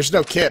construction, but there's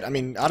no kit. I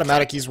mean,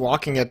 Automatic, he's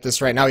walking at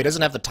this right now. He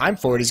doesn't have the time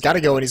for it. He's got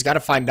to go, and he's got to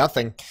find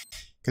nothing,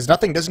 because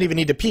nothing doesn't even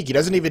need to peek. He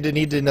doesn't even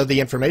need to know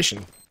the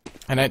information.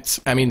 And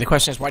I mean, the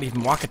question is, why do you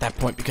even walk at that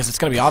point? Because it's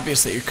going to be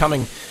obvious that you're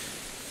coming.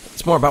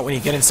 It's more about when you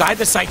get inside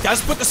the site.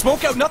 Does put the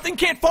smoke out. Nothing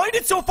can't find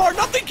it so far.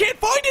 Nothing can't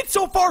find it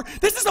so far.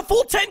 This is a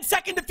full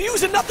 10-second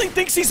defuse, and nothing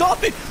thinks he's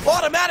off it.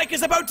 Automatic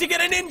is about to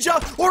get a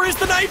ninja, or is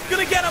the knife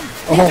going to get him?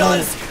 He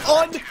does.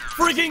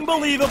 Unfrigging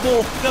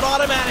believable that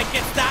Automatic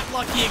gets that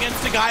lucky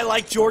against a guy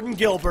like Jordan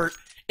Gilbert.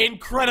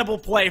 Incredible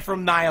play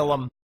from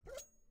Nihilum.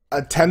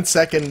 A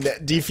 10-second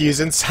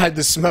defuse inside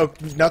the smoke.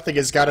 Nothing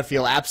has got to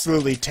feel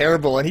absolutely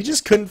terrible, and he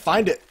just couldn't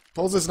find it.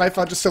 Pulls his knife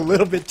out just a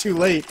little bit too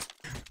late.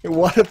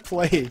 What a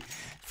play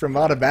from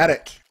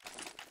Automatic.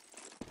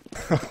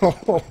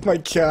 Oh my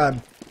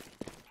god.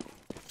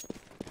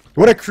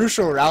 What a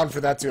crucial round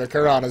for that to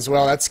occur on as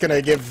well. That's going to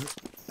give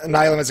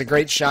Nihilum as a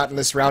great shot in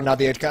this round. Now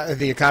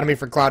the economy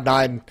for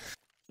Cloud9.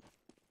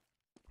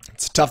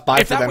 It's a tough buy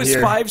for them here. If that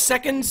was 5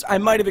 seconds, I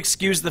might have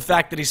excused the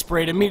fact that he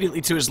sprayed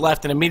immediately to his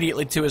left and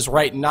immediately to his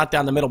right and not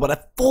down the middle, but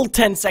a full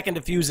 10-second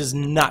defuse is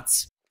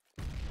nuts.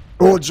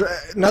 Well,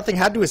 nothing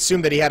had to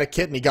assume that he had a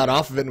kit and he got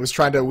off of it and was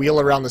trying to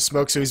wheel around the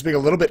smoke, so he's being a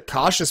little bit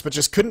cautious, but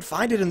just couldn't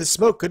find it in the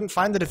smoke, couldn't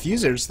find the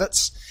diffusers.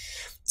 That's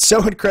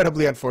so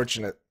incredibly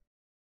unfortunate.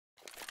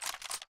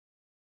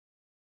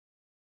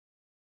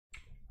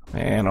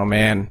 Man, oh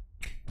man.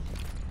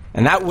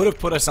 And that would have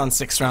put us on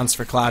 6 rounds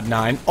for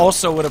Cloud9.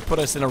 Also would have put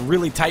us in a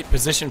really tight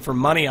position for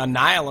money on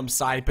Nihilum's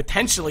side,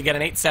 potentially get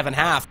an 8-7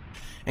 half,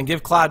 and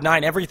give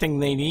Cloud9 everything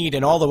they need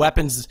and all the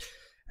weapons,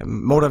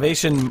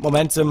 motivation,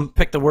 momentum,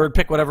 pick the word,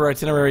 pick whatever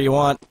itinerary you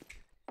want,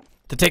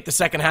 to take the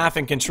second half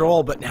in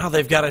control, but now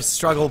they've got to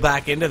struggle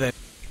back into this.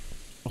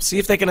 We'll see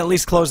if they can at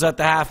least close out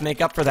the half, make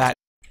up for that.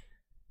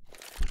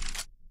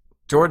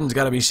 Jordan's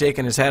got to be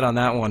shaking his head on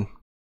that one.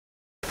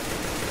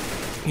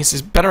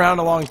 He's been around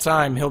a long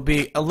time. He'll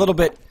be a little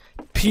bit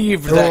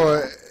peeved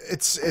that...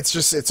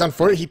 It's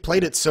unfortunate. He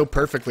played it so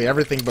perfectly,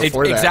 everything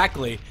before that.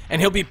 Exactly. And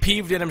he'll be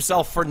peeved at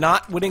himself for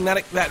not winning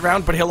that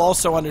round, but he'll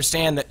also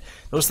understand that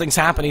those things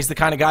happen. He's the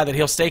kind of guy that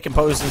he'll stay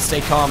composed and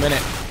stay calm in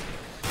it.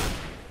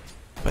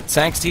 But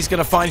Sangst, he's going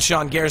to find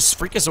Sean Gares.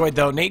 Freakazoid,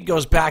 though. Nate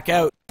goes back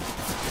out.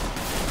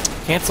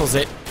 Cancels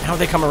it. Now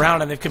they come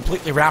around, and they've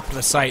completely wrapped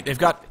the site. They've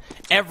got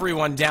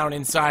everyone down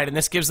inside, and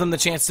this gives them the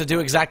chance to do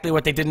exactly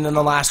what they did in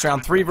the last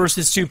round. 3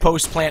 versus 2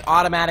 post-plant.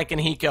 Automatic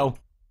and Hiko.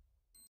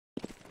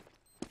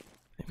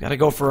 Got to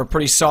go for a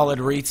pretty solid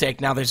retake.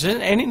 Now, there's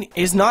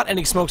not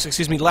any smokes,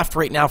 left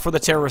right now for the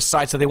terrorist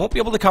side, so they won't be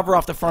able to cover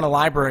off the front of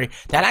library.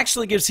 That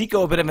actually gives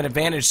Hiko a bit of an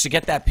advantage to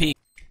get that peek.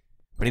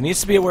 But he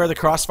needs to be aware of the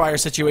crossfire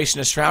situation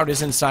as Shroud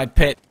is inside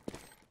pit.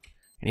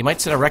 And he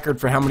might set a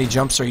record for how many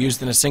jumps are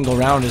used in a single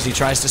round as he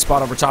tries to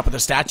spot over top of the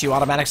statue.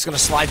 Automatic's going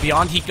to slide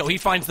beyond Hiko. He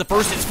finds the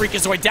first. It's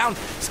Freakazoid down.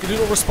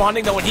 Skadoodle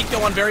responding, though, and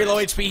Hiko on very low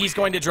HP. He's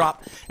going to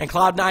drop. And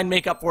Cloud9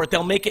 make up for it.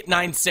 They'll make it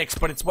 9-6,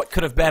 but it's what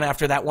could have been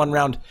after that one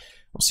round.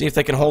 We'll see if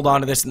they can hold on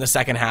to this in the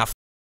second half.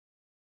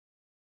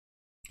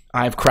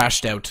 I've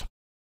crashed out.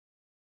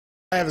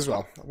 I have as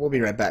well. We'll be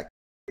right back.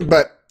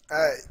 But,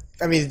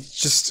 I mean,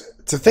 just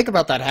to think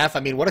about that half, I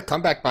mean, what a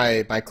comeback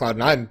by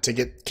Cloud9 to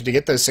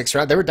get those 6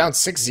 rounds. They were down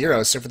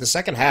 6-0, so for the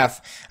second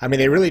half, I mean,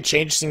 they really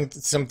changed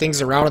some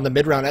things around in the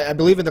mid-round. I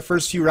believe in the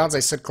first few rounds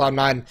I said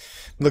Cloud9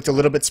 looked a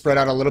little bit spread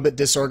out, a little bit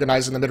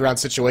disorganized in the mid-round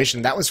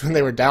situation. That was when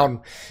they were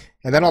down.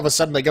 And then all of a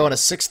sudden they go on a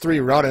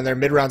 6-3 run, and their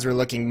mid-rounds were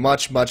looking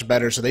much, much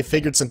better. So they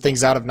figured some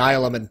things out of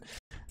Nihilum, and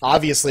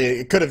obviously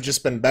it could have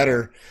just been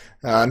better.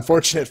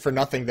 Unfortunate for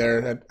nothing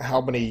there.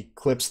 How many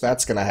clips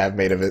that's going to have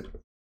made of it.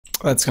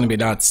 That's going to be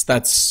nuts.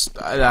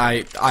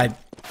 I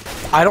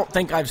don't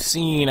think I've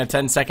seen a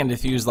 10-second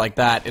defuse like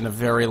that in a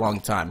very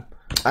long time.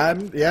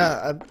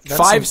 Yeah.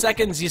 5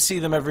 seconds, you see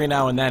them every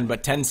now and then,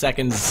 but 10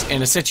 seconds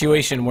in a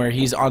situation where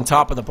he's on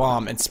top of the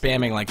bomb and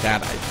spamming like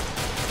that,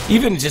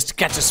 even just to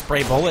catch a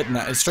stray bullet in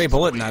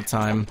that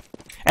time.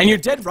 And you're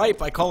dead right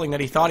by calling that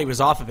he thought he was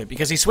off of it,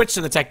 because he switched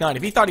to the Tech 9.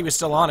 If he thought he was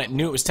still on it and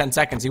knew it was 10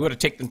 seconds, he would have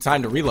taken the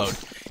time to reload.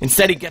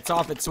 Instead, he gets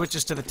off it,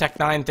 switches to the Tech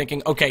 9,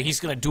 thinking, okay, he's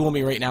going to duel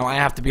me right now. I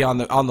have to be on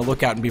the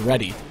lookout and be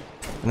ready.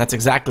 And that's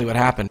exactly what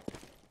happened.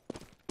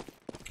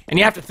 And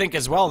you have to think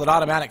as well that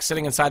Automatic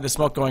sitting inside the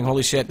smoke going,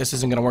 holy shit, this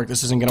isn't going to work,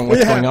 this isn't going to work,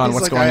 what's going on,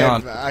 what's going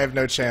on? I have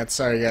no chance.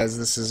 Sorry, guys,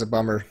 this is a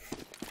bummer.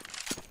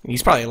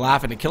 He's probably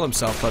laughing to kill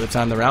himself by the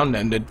time the round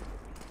ended.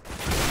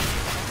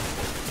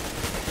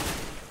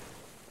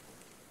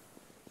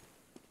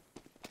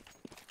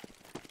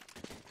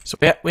 So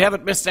we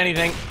haven't missed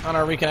anything on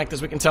our reconnect.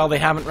 As we can tell, they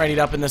haven't readied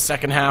up in the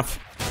second half.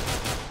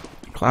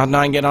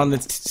 Cloud9 get on the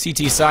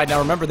CT side. Now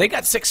remember, they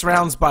got 6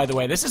 rounds, by the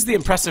way. This is the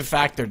impressive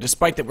factor,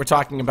 despite that we're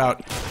talking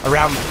about a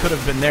round that could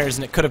have been theirs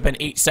and it could have been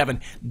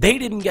 8-7. They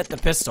didn't get the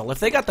pistol. If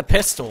they got the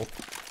pistol,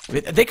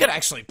 they could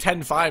actually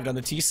 10-5 on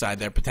the T side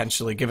there,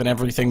 potentially, given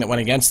everything that went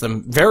against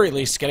them. Very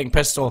least, getting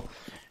pistol,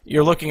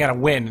 you're looking at a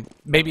win.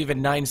 Maybe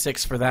even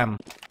 9-6 for them.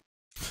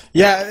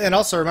 Yeah, and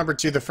also remember,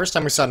 too, the first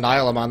time we saw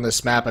Nihilum on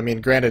this map, I mean,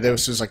 granted,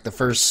 this was like the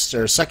first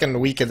or second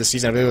week of the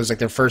season. I believe it was like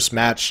their first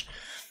match.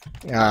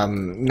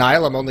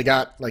 Nihilum only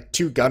got like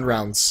 2 gun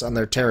rounds on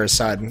their terrorist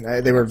side.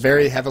 They were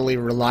very heavily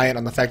reliant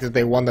on the fact that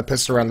they won the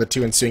pistol round, the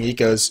 2 ensuing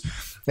ecos.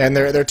 And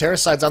their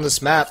terrorist sides on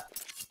this map,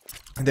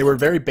 they were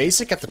very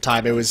basic at the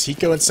time. It was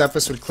Hiko and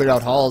Cephas would clear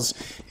out halls.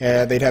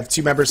 They'd have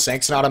 2 members,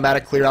 Sanks and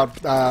Automatic, clear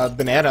out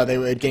Banana. They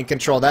would gain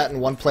control of that,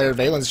 and 1 player,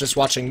 Valen's, just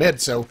watching mid.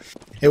 So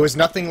it was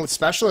nothing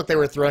special that they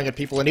were throwing at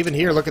people. And even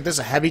here, look at this,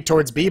 a heavy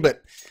towards B,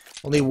 but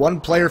only 1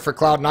 player for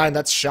Cloud9.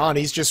 That's Sean.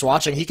 He's just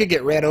watching. He could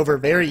get ran over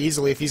very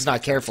easily if he's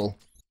not careful.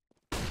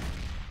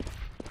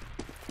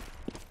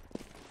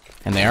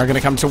 And they are going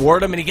to come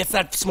toward him, and he gets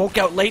that smoke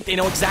out late. They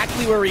know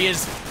exactly where he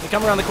is. They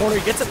come around the corner.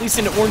 He gets at least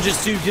into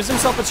oranges, too. Gives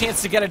himself a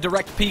chance to get a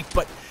direct peek,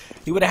 but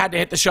he would have had to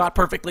hit the shot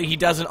perfectly. He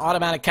doesn't.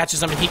 Automatic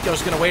catches him, and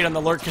Hiko's going to wait on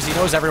the lurk because he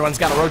knows everyone's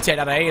got to rotate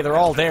out of A. They're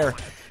all there,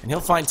 and he'll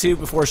find 2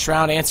 before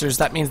Shroud answers.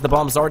 That means the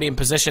bomb's already in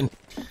position.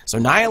 So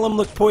Nihilum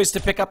look poised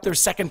to pick up their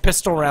second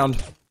pistol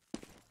round.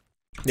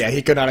 Yeah,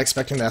 Hiko not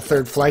expecting that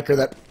 3rd flanker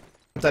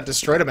that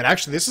destroyed him. And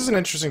actually, this is an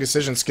interesting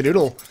decision.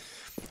 Skadoodle,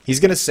 he's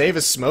going to save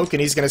his smoke,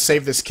 and he's going to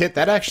save this kit.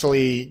 That's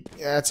actually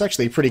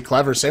pretty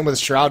clever. Same with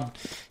Shroud.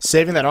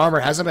 Saving that armor.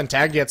 Hasn't been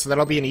tagged yet, so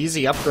that'll be an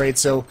easy upgrade.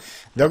 So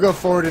they'll go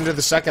forward into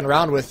the second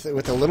round with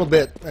a little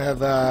bit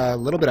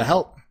of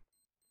help.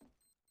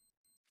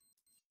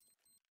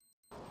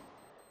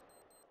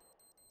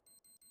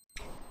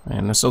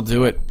 And this will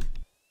do it.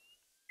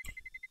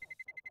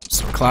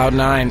 So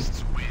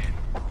Cloud9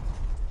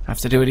 have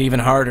to do it even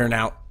harder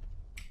now.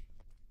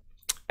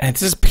 And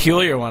it's this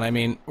peculiar one. I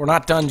mean, we're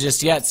not done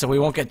just yet, so we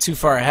won't get too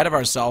far ahead of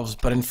ourselves.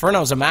 But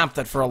Inferno is a map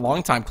that for a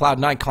long time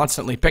Cloud9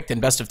 constantly picked in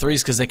best of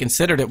 3s because they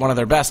considered it one of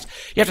their best.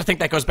 You have to think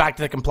that goes back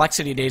to the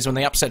complexity days when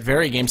they upset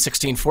Very Game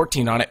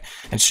 16-14 on it.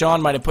 And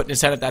Sean might have put in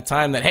his head at that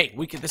time that, hey,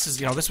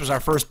 this was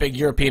our first big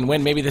European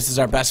win. Maybe this is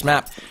our best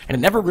map. And it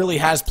never really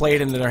has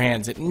played into their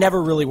hands. It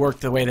never really worked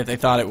the way that they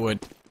thought it would.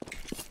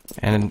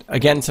 And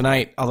again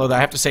tonight, although I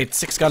have to say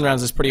 6 gun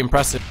rounds is pretty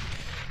impressive,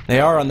 they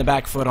are on the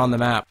back foot on the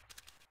map.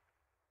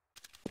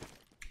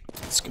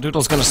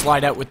 Skadoodle's going to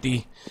slide out with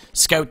the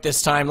scout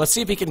this time. Let's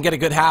see if he can get a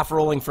good half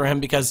rolling for him,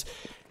 because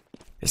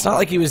it's not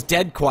like he was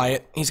dead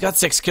quiet. He's got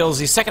 6 kills.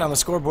 He's second on the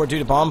scoreboard due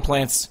to bomb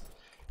plants,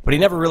 but he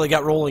never really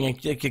got rolling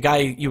like a guy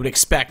you would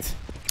expect.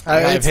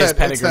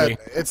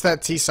 It's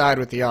that T side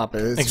with the op.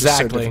 It's exactly just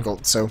so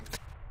difficult. So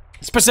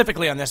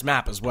specifically on this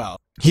map as well.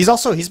 He's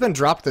been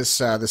dropped the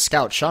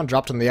scout. Sean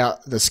dropped him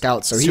the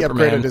scout, so he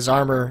upgraded his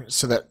armor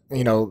so that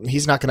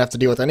he's not going to have to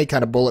deal with any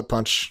kind of bullet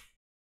punch.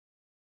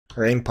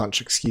 Or aim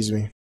punch, excuse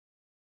me.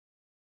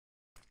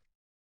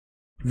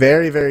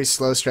 Very, very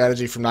slow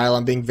strategy from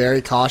Nihilum, being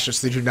very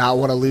cautious. They do not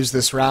want to lose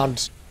this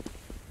round.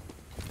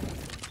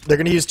 They're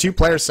going to use two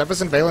players.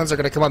 Cephalus and Valens are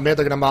going to come up mid.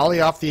 They're going to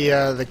molly off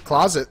the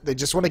closet. They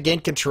just want to gain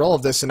control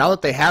of this. And now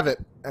that they have it,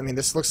 I mean,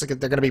 this looks like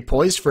they're going to be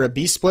poised for a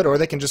B split, or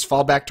they can just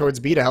fall back towards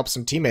B to help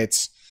some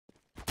teammates.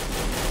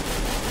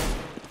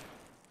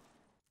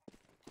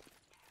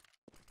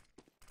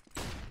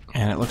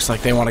 And it looks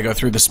like they want to go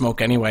through the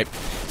smoke anyway.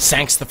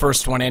 Sanks the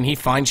first one in. He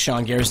finds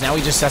Sean Gears. Now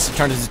he just has to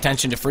turn his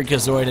attention to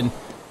Freakazoid, and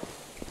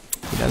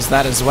he does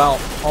that as well.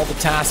 All the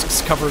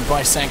tasks covered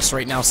by Sanks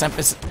right now.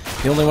 Sempis,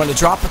 the only one to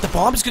drop, but the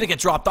bomb is going to get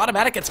dropped.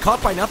 Automatic gets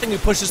caught by nothing, who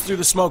pushes through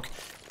the smoke.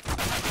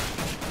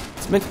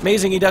 It's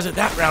amazing he does it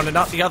that round and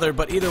not the other,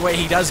 but either way,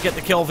 he does get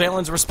the kill.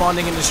 Valen's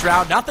responding into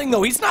Shroud. Nothing,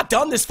 though. He's not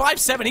done this.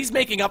 5-7. He's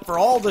making up for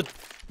all the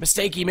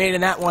mistake he made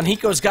in that one.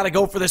 Hiko's got to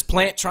go for this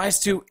plant. Tries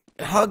to...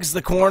 hugs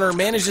the corner,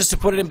 manages to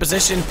put it in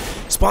position,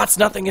 spots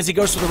nothing as he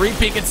goes for the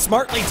repeat, and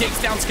smartly takes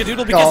down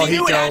Skadoodle because he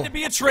knew it had to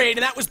be a trade,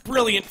 and that was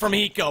brilliant from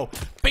Hiko.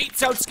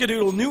 Baits out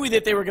Skadoodle, knew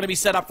that they were going to be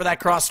set up for that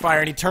crossfire,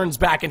 and he turns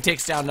back and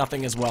takes down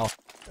nothing as well.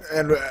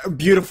 And a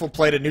beautiful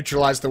play to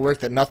neutralize the work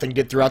that nothing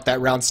did throughout that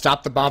round.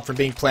 Stop the bomb from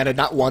being planted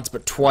not once,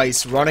 but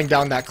twice. Running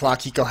down that clock,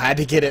 Hiko had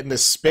to get it in the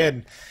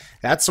spin.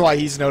 That's why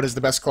he's known as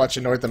the best clutch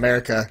in North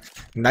America.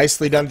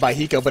 Nicely done by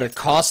Hiko, but a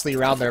costly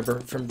round there for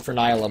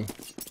Nihilum.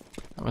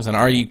 That was an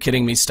 "are you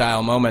kidding me"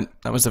 style moment.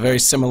 That was a very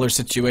similar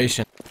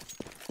situation.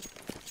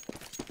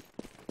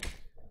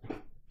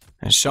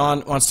 And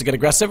Sean wants to get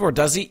aggressive, or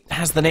does he?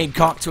 Has the nade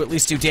cocked to at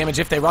least do damage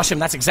if they rush him.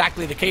 That's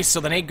exactly the case, so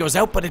the nade goes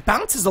out, but it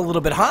bounces a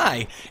little bit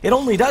high. It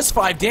only does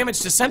 5 damage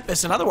to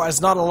Sempis, and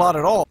otherwise not a lot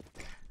at all.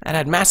 That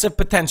had massive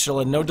potential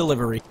and no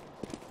delivery.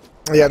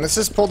 Yeah, and this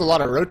has pulled a lot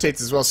of rotates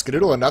as well.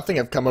 Skadoodle and nothing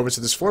have come over, so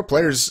there's 4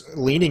 players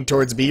leaning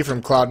towards B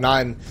from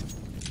Cloud9.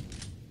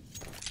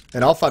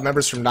 And all 5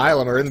 members from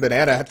Nihilum are in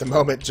Banana at the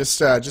moment,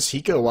 just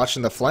Hiko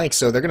watching the flank.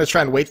 So they're going to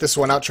try and wait this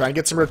one out, try and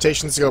get some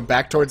rotations to go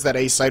back towards that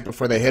A site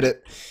before they hit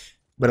it.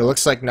 But it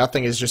looks like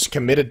nothing is just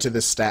committed to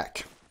this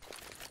stack.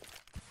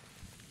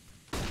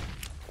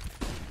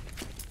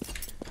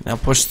 Now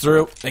push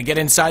through. They get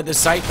inside the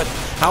site, but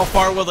how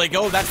far will they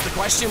go? That's the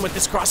question with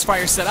this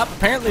crossfire set up.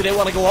 Apparently they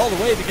want to go all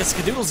the way because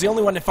Skadoodle's the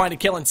only one to find a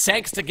kill, and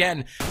Sanks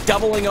again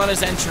doubling on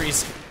his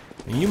entries.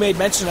 You made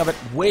mention of it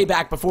way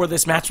back before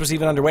this match was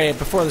even underway,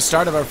 before the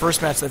start of our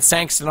first match, that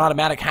Sanks and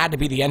Automatic had to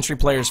be the entry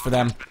players for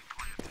them.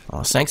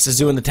 Well, Sanks is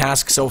doing the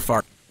task so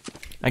far.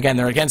 Again,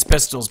 they're against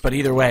pistols, but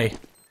either way,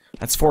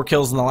 that's 4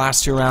 kills in the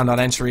last 2 rounds on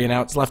entry, and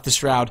now it's left to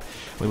Shroud.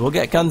 We will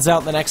get guns out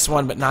in the next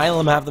one, but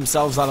Nihilum have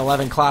themselves on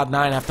 11.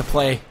 Cloud9 have to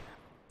play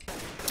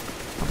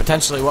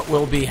potentially what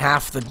will be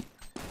half the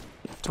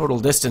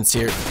total distance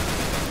here,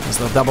 as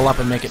they'll double up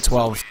and make it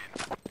 12.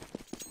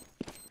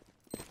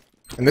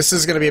 And this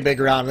is going to be a big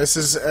round. This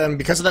is,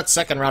 because of that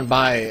second round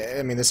bye,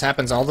 I mean, this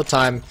happens all the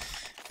time.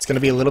 It's going to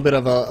be a little bit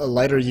of a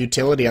lighter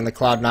utility on the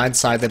Cloud9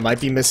 side. They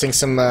might be missing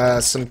some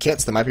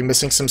kits. They might be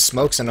missing some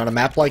smokes. And on a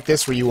map like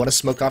this where you want to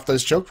smoke off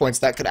those choke points,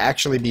 that could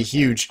actually be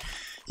huge.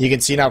 You can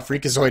see now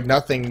Freakazoid,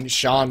 nothing,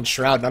 Sean,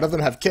 Shroud, none of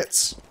them have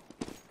kits.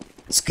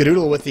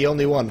 Skadoodle with the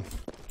only one.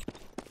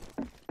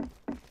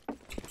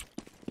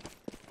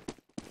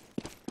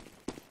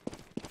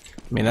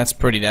 I mean, that's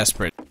pretty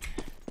desperate.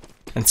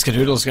 And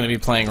Skadoodle's going to be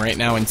playing right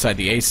now inside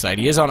the A side.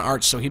 He is on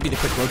Arch, so he'd be the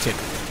quick rotate.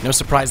 No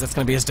surprise, that's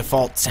going to be his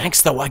default.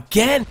 Sanks, though,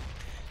 again!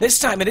 This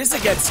time it is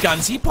against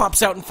guns. He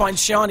pops out and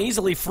finds Sean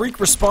easily. Freak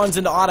responds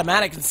into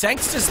Automatic, and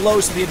Sanks is low,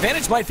 so the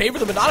advantage might favor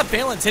them, but not if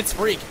Valens hits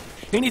Freak.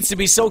 He needs to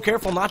be so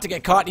careful not to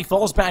get caught. He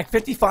falls back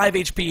 55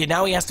 HP, and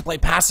now he has to play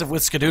passive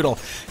with Skadoodle.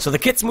 So the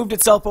kit's moved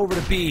itself over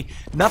to B.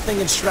 Nothing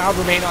and Shroud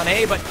remain on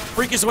A, but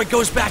Freakazoid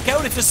goes back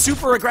out. It's a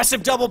super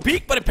aggressive double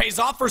peek, but it pays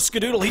off for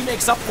Skadoodle. He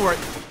makes up for it.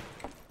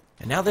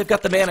 And now they've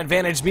got the man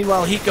advantage.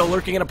 Meanwhile, Hiko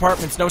lurking in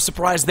apartments. No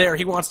surprise there.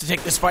 He wants to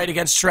take this fight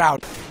against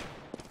Shroud.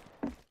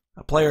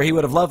 A player he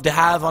would have loved to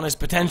have on his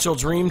potential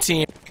dream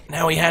team.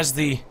 Now he has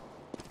the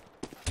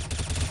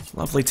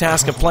lovely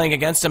task of playing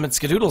against him, and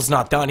Skadoodle's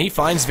not done. He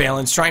finds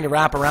Valens, trying to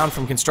wrap around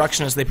from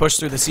construction as they push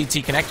through the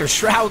CT connector.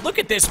 Shroud, look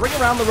at this. Ring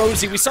around the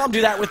rosy. We saw him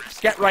do that with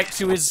Get Right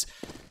to his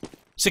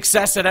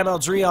success at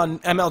MLG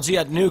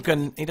at Nuke,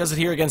 and he does it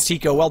here against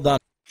Hiko. Well done.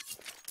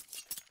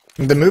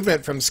 The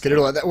movement from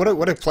Skadoodle,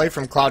 what a play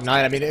from Cloud9.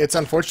 I mean, it's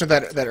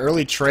unfortunate that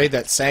early trade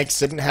that Sanks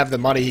didn't have the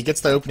money. He gets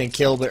the opening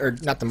kill, but, or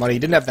not the money, he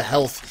didn't have the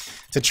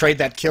health to trade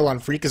that kill on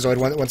Freakazoid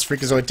once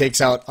Freakazoid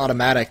takes out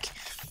Automatic.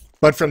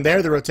 But from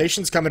there, the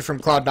rotation's coming from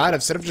Cloud9.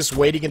 Instead of just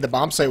waiting in the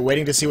bomb site,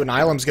 waiting to see what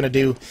Nihilum's going to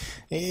do,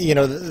 you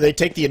know, they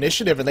take the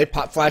initiative and they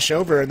pop flash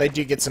over, and they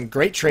do get some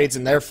great trades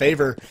in their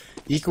favor,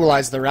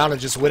 equalize the round,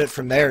 and just win it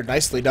from there.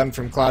 Nicely done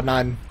from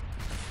Cloud9.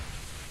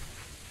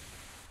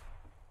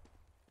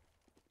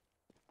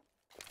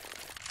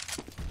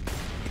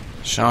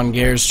 Sean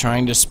Gears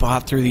trying to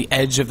spot through the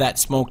edge of that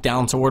smoke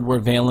down toward where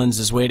Valens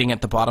is waiting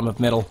at the bottom of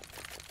middle.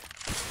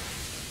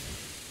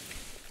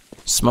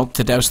 Smoke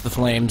to douse the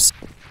flames.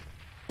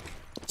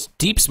 It's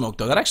deep smoke,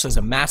 though. That actually is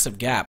a massive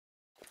gap.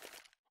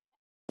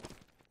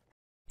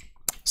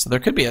 So there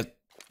could be a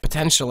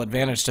potential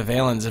advantage to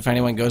Valens if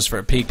anyone goes for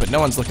a peek, but no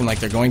one's looking like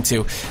they're going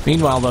to.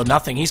 Meanwhile, though,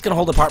 nothing. He's going to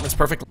hold apartments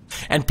perfectly.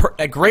 And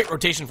a great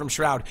rotation from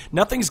Shroud.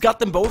 Nothing's got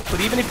them both, but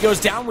even if he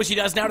goes down, which he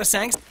does now to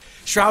Sanks,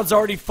 Shroud's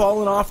already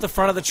fallen off the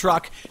front of the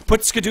truck,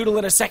 puts Skadoodle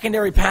in a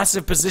secondary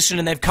passive position,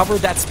 and they've covered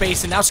that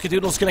space, and now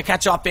Skadoodle's going to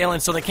catch off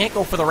Valens, so they can't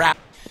go for the wrap.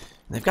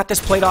 They've got this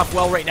played off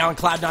well right now on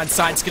Cloud9's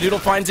side. Skadoodle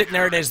finds it, and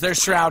there it is. There's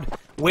Shroud,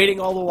 waiting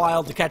all the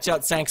while to catch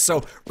out Sanks.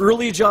 So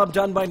early job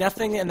done by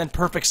nothing, and then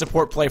perfect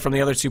support play from the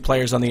other two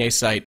players on the A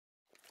site.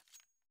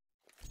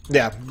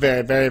 Yeah,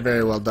 very, very,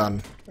 very well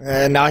done.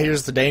 And now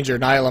here's the danger.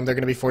 Nihilum, they're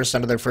going to be forced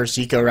onto their first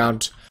eco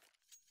round.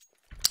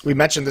 We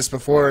mentioned this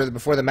before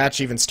the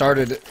match even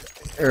started,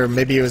 or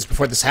maybe it was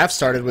before this half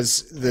started,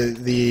 was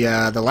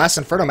the last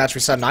Inferno match we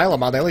saw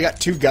Nihilum on. They only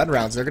got 2 gun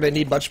rounds. They're going to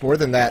need much more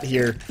than that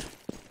here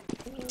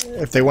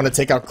if they want to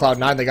take out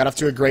Cloud9. They got off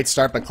to a great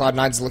start, but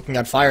Cloud9's looking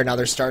on fire. Now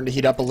they're starting to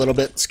heat up a little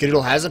bit.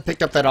 Skadoodle hasn't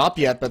picked up that op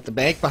yet, but the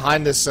bank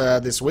behind this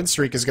this win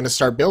streak is going to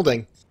start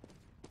building.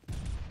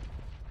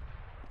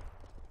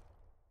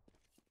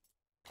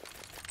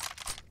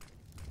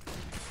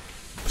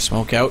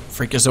 Smoke out,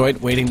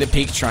 Freakazoid waiting to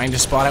peek, trying to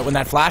spot out when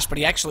that flash, but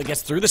he actually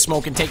gets through the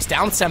smoke and takes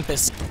down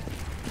Sempis.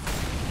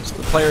 So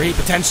the player he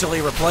potentially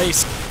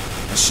replaced.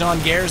 Sean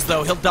Gares,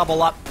 though, he'll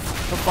double up.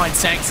 He'll find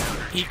Sanks,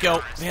 Eco,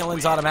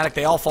 Valen's automatic.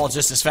 They all fall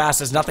just as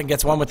fast as nothing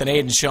gets one with an 8,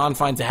 and Sean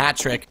finds a hat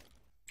trick.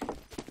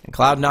 And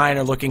Cloud9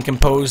 are looking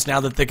composed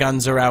now that the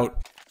guns are out.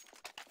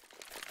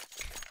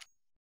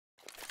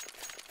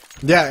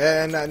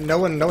 Yeah, and no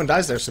one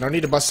dies there, so no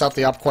need to bust out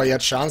the op quite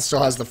yet. Sean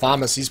still has the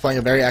FAMAS. He's playing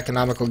a very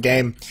economical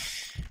game.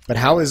 But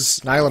how is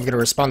Nihilum going to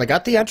respond? They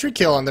got the entry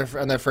kill on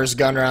their first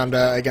gun round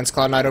against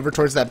Cloud9 over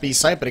towards that B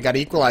site, but it got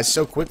equalized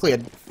so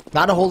quickly.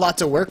 Not a whole lot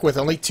to work with.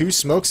 Only 2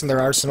 smokes in their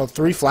arsenal,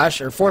 4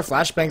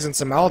 flashbangs and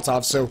some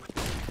Molotovs. So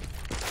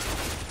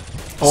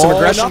some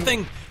aggression.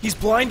 Nothing. He's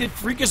blinded.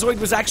 Freakazoid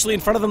was actually in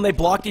front of them. They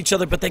blocked each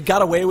other, but they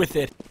got away with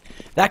it.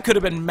 That could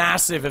have been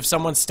massive if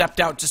someone stepped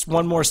out just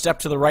one more step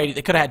to the right.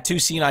 They could have had 2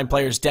 C9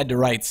 players dead to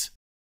rights.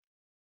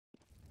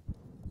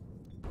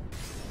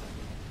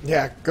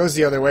 Yeah, it goes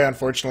the other way,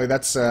 unfortunately.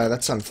 That's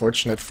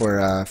unfortunate for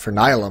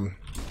Nihilum.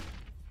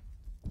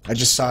 I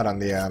just saw it on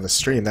the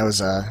stream. That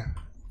was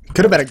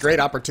could have been a great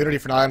opportunity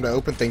for Nihilum to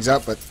open things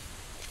up, but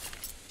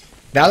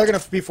now they're going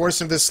to be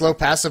forced into this slow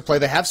passive play.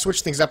 They have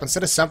switched things up.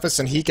 Instead of Sempis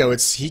and Hiko,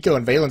 it's Hiko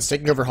and Valens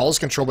taking over Hall's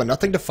control, but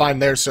nothing to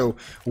find there. So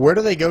where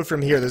do they go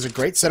from here? There's a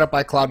great setup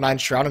by Cloud9,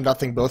 Shroud and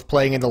Nothing both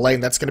playing in the lane.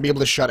 That's going to be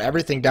able to shut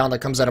everything down that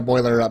comes out of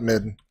Boiler up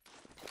mid.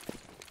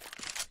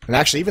 And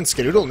actually, even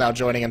Skadoodle now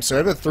joining him. So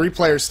we have a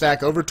 3-player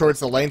stack over towards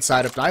the lane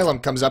side. If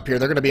Nihilum comes up here,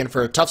 they're going to be in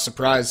for a tough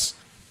surprise.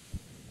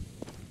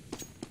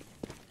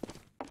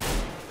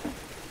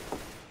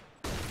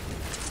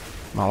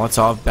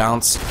 Molotov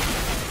bounce.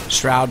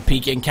 Shroud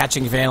peeking,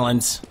 catching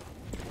Valens.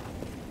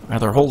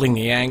 Rather holding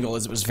the angle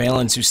as it was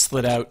Valens who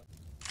slid out.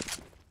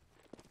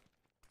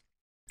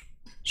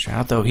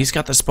 Shroud, though, he's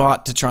got the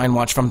spot to try and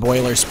watch from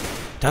Boilers.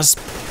 Does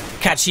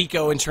catch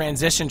Hiko in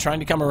transition, trying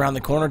to come around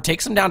the corner.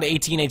 Takes him down to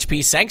 18 HP.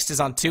 Sangst is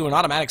on 2, and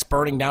Automatic's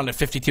burning down to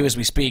 52 as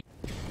we speak.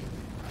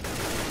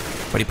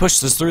 But he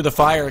pushes through the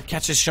fire,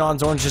 catches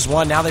Sean's Oranges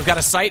 1. Now they've got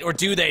a sight, or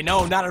do they?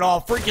 No, not at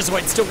all.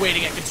 Freakazoid still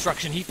waiting at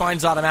construction. He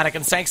finds Automatic,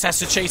 and Sanks has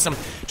to chase him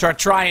to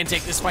try and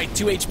take this fight.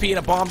 2 HP and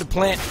a bomb to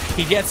plant.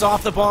 He gets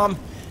off the bomb,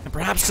 and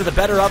perhaps to the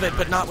better of it,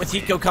 but not with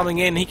Hiko coming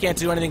in. He can't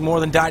do anything more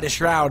than die to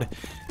Shroud.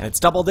 And it's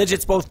double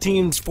digits, both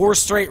teams. 4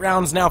 straight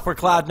rounds now for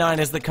Cloud9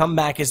 as the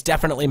comeback is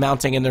definitely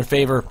mounting in their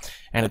favor.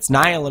 And it's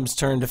Nihilum's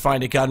turn to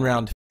find a gun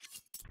round.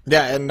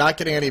 Yeah, and not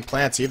getting any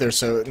plants either,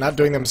 so not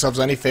doing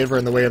themselves any favor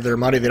in the way of their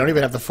money. They don't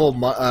even have the full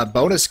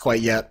bonus quite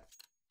yet.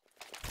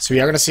 So we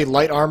are going to see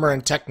light armor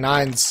and Tech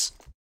 9s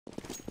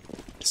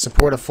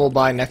support a full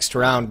buy next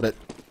round, but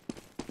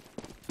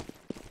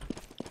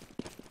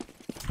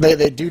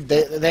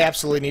they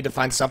absolutely need to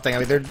find something. I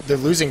mean, they're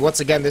losing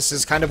once again. This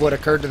is kind of what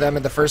occurred to them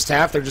in the first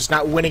half. They're just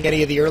not winning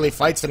any of the early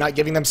fights. They're not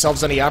giving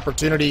themselves any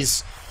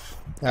opportunities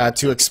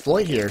to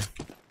exploit here.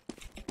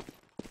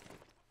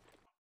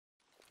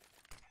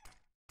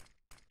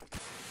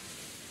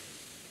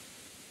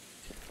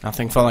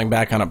 Nothing falling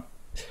back on a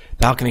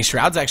balcony.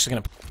 Shroud's actually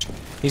going to...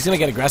 He's going to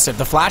get aggressive.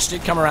 The flash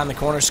did come around the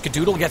corner.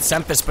 Skadoodle gets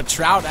Sempis, but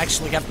Shroud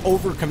actually got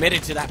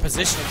overcommitted to that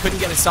position and couldn't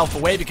get himself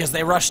away because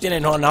they rushed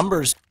in on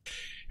numbers.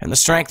 And the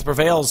strength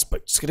prevails,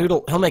 but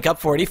Skadoodle, he'll make up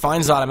for it. He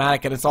finds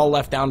Automatic, and it's all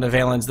left down to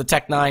Valens. The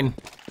Tech 9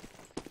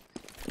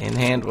 in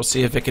hand. We'll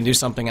see if it can do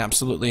something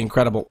absolutely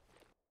incredible.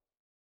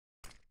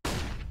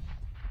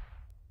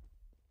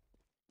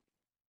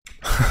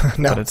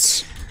 No. But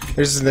it's...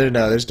 There's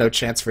no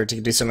chance for it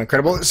to do something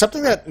incredible.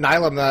 Something that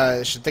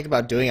Nihilum should think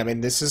about doing. I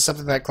mean, this is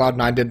something that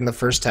Cloud9 did in the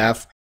first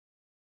half.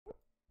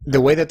 The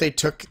way that they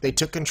took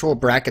control of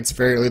brackets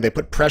very early, they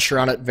put pressure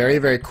on it very,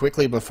 very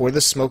quickly before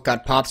the smoke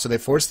got popped, so they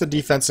forced the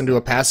defense into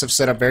a passive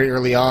setup very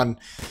early on.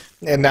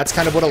 And that's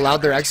kind of what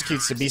allowed their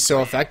executes to be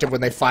so effective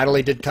when they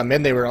finally did come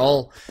in. They were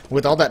all,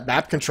 with all that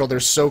map control, they're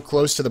so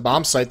close to the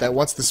bomb site that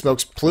once the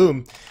smokes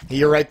plume,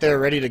 you're right there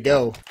ready to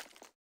go.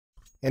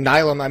 And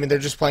Nihilum, I mean, they're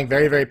just playing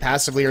very, very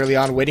passively early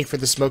on, waiting for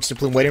the smokes to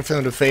plume, waiting for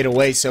them to fade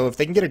away. So if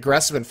they can get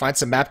aggressive and find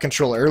some map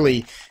control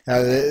early,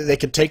 they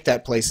could take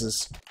that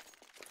places.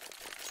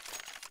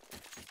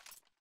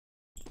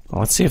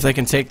 Well, let's see if they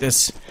can take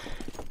this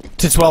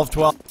to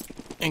 12-12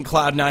 in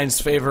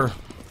Cloud9's favor.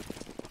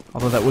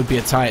 Although that would be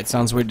a tie. It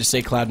sounds weird to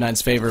say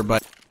Cloud9's favor,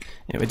 but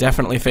it would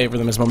definitely favor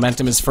them as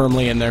momentum is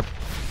firmly in their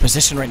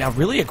position right now.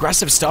 Really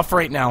aggressive stuff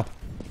right now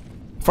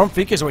from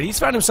Freakazoid. He's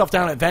found himself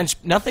down at bench.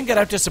 Nothing got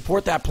out to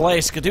support that play.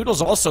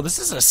 Skadoodles also. This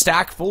is a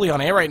stack fully on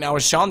A right now.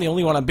 Is Sean the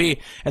only one on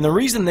B? And the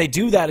reason they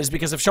do that is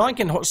because if Sean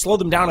can slow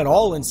them down at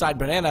all inside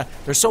Banana,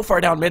 they're so far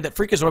down mid that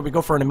Freakazoid would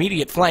go for an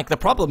immediate flank. The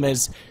problem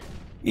is,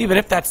 even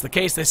if that's the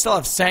case, they still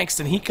have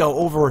Sanks and Hiko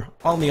over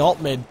on the alt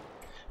mid,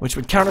 which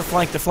would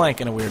counterflank the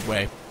flank in a weird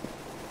way.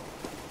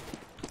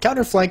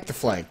 Counterflank the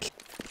flank.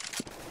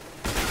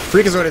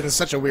 Freakazoid is in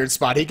such a weird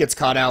spot. He gets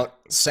caught out.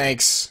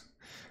 Sanks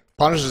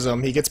punishes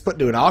him. He gets put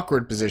into an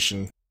awkward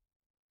position.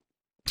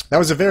 That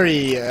was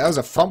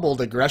a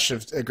fumbled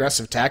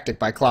aggressive tactic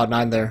by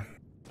Cloud9 there.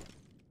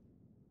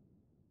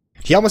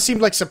 He almost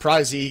seemed like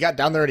surprised. He got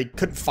down there and he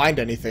couldn't find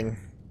anything.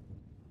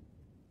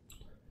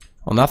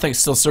 Well, Nothing's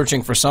still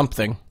searching for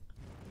something.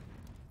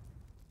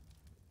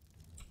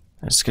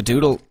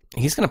 Skadoodle,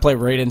 he's going to play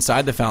right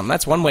inside the fountain.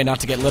 That's one way not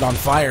to get lit on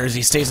fire as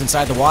he stays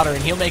inside the water,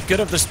 and he'll make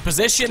good of this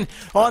position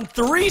on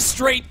 3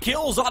 straight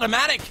kills.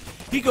 Automatic.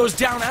 He goes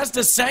down, as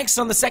does Sanks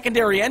on the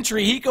secondary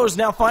entry. Hiko's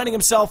now finding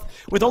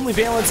himself with only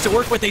Valence to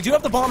work with. They do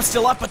have the bomb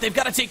still up, but they've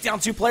got to take down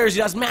 2 players. He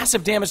does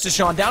massive damage to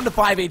Sean, down to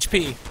 5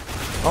 HP.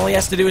 All he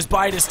has to do is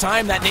bide his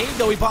time. That nade,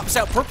 though, he pops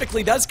out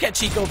perfectly, does catch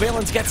Hiko.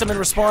 Valence gets him in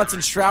response,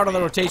 and Shroud on the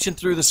rotation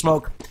through the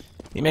smoke.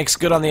 He makes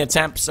good on the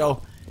attempt,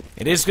 so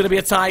it is going to be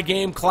a tie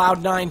game.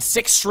 Cloud9,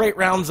 6 straight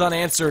rounds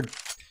unanswered.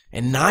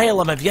 And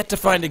Nihilum have yet to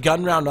find a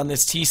gun round on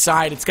this T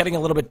side. It's getting a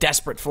little bit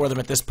desperate for them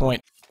at this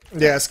point.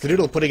 Yeah,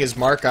 Skadoodle putting his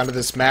mark onto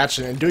this match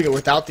and doing it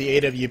without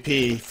the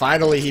AWP.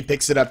 Finally, he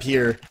picks it up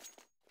here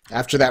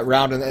after that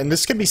round. And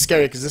this could be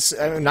scary because this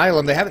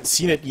Nihilum, they haven't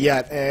seen it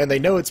yet. And they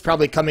know it's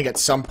probably coming at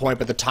some point,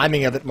 but the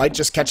timing of it might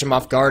just catch him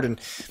off guard.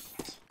 And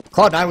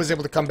Cloud9 was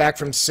able to come back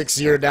from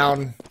 6-0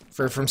 down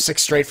from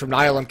 6 straight from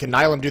Nihilum. Can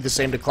Nihilum do the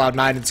same to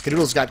Cloud9? And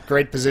Skadoodle's got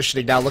great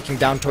positioning now, looking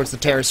down towards the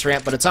terrace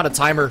ramp, but it's on a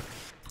timer.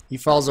 He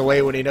falls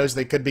away when he knows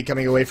they could be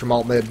coming away from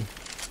alt mid.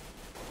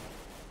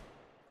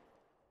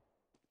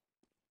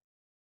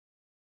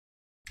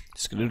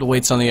 Skadoodle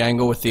waits on the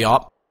angle with the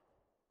op.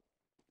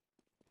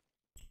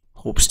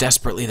 Hopes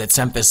desperately that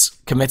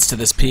Sempis commits to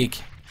this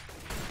peak.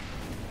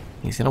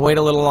 He's going to wait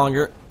a little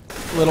longer.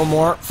 A little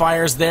more.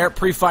 Fires there.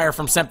 Pre-fire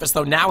from Sempis,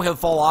 though. Now he'll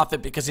fall off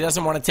it because he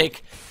doesn't want to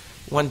take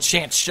one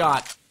chance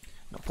shot.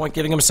 No point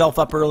giving himself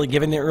up early,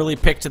 giving the early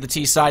pick to the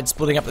T side,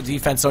 splitting up the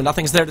defense, so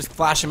nothing's there to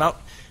flash him out.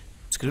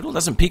 Skadoodle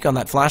doesn't peek on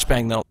that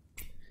flashbang, though.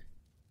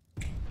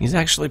 He's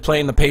actually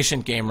playing the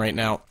patient game right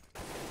now.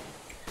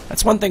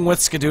 That's one thing with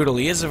Skadoodle.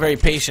 He is a very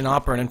patient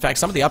operator, and in fact,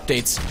 some of the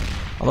updates,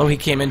 although he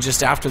came in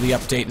just after the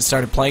update and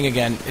started playing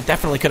again, it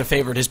definitely could have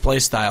favored his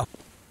playstyle.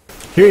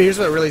 Here's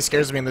what really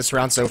scares me in this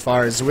round so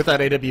far, is with that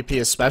AWP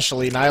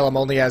especially, Nihilum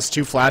only has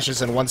 2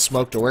 flashes and 1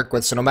 smoke to work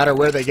with, so no matter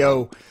where they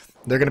go,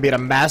 they're going to be at a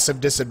massive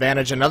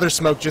disadvantage. Another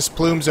smoke just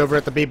plumes over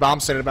at the B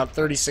bomb site at about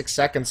 36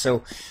 seconds,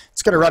 so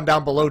it's going to run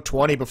down below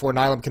 20 before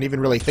Nihilum can even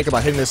really think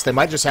about hitting this. They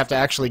might just have to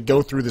actually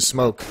go through the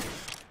smoke.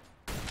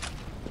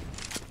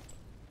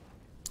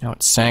 Now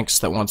it's Sanks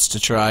that wants to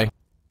try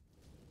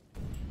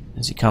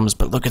as he comes,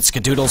 but look at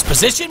Skadoodle's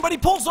position, but he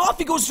pulls off.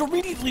 He goes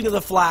immediately to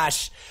the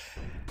flash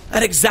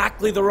at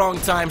exactly the wrong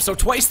time, so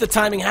twice the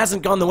timing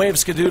hasn't gone the way of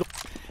Skadoodle.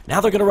 Now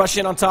they're going to rush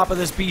in on top of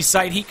this B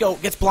site. Hiko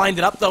gets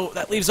blinded up, though.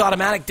 That leaves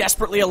Automatic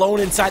desperately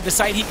alone inside the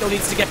site. Hiko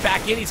needs to get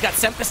back in. He's got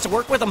Sempis to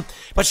work with him,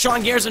 but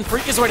Sean Gares and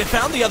Freakazoid have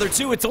found the other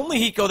 2. It's only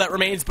Hiko that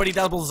remains, but he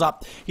doubles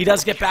up. He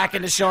does get back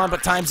into Sean,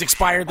 but time's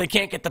expired. They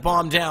can't get the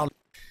bomb down.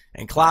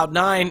 And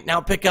Cloud9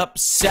 now pick up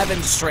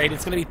 7 straight.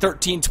 It's going to be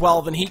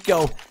 13-12, and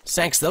Hiko,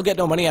 Sanks, they'll get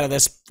no money out of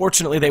this.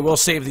 Fortunately, they will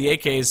save the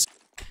AKs.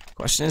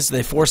 Question is, do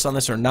they force on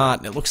this or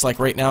not? It looks like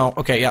right now,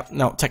 okay, yep,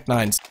 no, Tech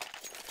 9s.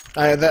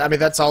 I mean,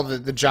 that's all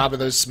the job of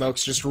those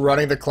smokes, just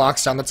running the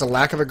clocks down. That's a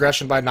lack of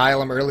aggression by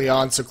Nihilum early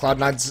on, so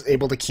Cloud9's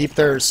able to keep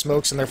their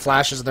smokes and their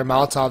flashes and their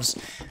Molotovs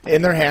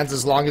in their hands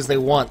as long as they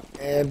want.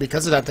 And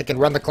because of that, they can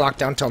run the clock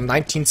down until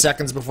 19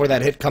 seconds before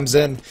that hit comes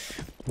in.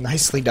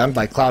 Nicely done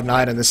by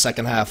Cloud9 in the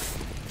second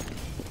half.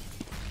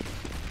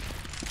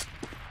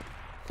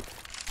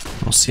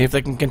 We'll see if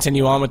they can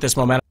continue on with this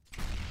momentum.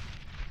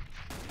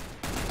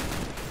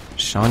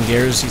 Sean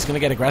Gares, he's going to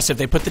get aggressive.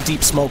 They put the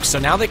deep smoke, so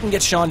now they can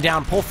get Sean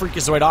down, pull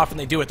Freakazoid off, and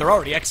they do it. They're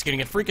already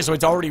executing it.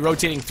 Freakazoid's already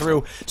rotating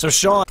through, so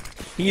Sean,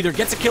 he either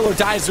gets a kill or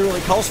dies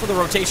early, calls for the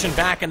rotation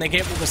back, and they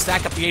get able to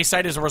stack up the A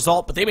site as a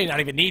result, but they may not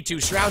even need to.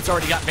 Shroud's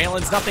already got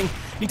Valence, nothing.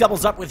 He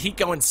doubles up with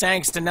Hiko and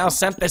Sanks, and now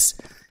Sempis,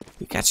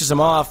 he catches him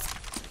off.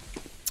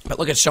 But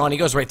look at Sean, he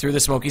goes right through the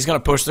smoke. He's going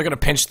to push, they're going to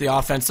pinch the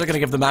offense, they're going to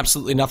give them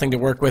absolutely nothing to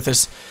work with.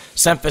 As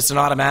Sempis and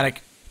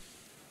Automatic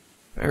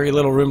Very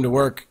little room to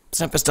work.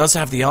 Sempis does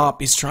have the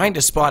op. He's trying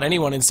to spot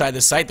anyone inside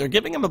the site. They're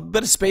giving him a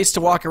bit of space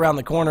to walk around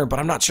the corner, but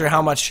I'm not sure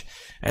how much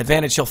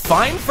advantage he'll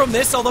find from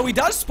this, although he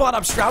does spot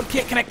up Shroud.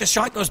 Can't connect the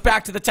shot. Goes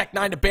back to the Tech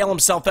 9 to bail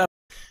himself out.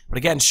 But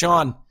again,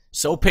 Sean,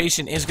 so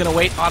patient, is going to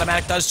wait.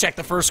 Automatic does check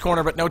the first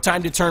corner, but no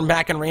time to turn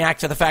back and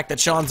react to the fact that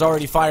Sean's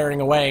already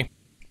firing away.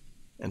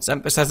 And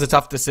Sempis has a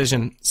tough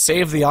decision.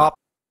 Save the op,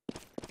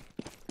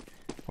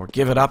 or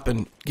give it up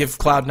and give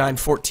Cloud9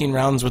 14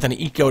 rounds with an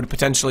eco to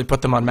potentially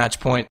put them on match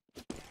point.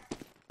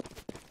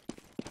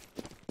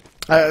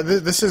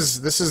 This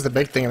is the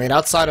big thing. I mean,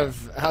 outside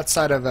of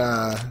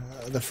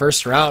the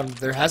first round,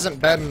 there hasn't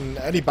been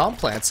any bomb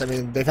plants. I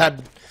mean, they've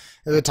had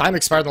the time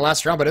expired in the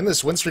last round, but in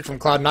this win streak from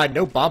Cloud9,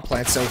 no bomb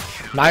plants. So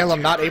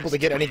Nihilum not able to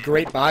get any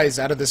great buys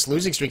out of this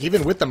losing streak.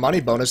 Even with the money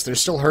bonus, they're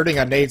still hurting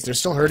on nades. They're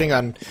still hurting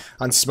on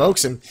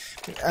smokes. And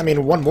I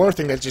mean, one more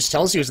thing that just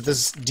tells you is that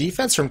this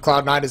defense from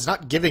Cloud9 is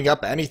not giving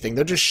up anything.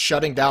 They're just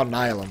shutting down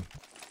Nihilum.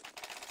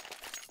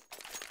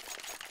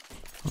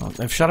 Well,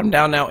 they've shut him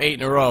down now 8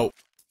 in a row.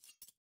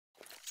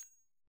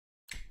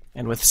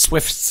 And with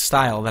swift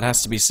style, that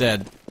has to be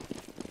said.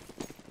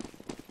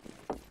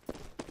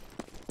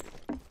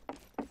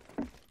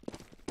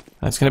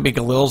 That's going to be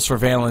Galil's for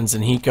Valens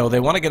and Hiko. They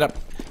want to get up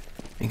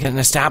and get an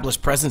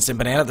established presence in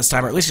Banana this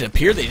time, or at least it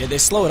appeared they did. They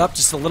slow it up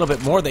just a little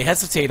bit more. They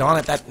hesitate on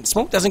it. That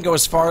smoke doesn't go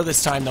as far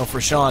this time, though,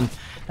 for Sean.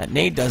 That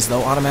nade does,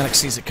 though. Automatic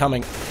sees it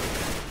coming.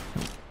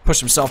 Push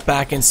himself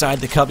back inside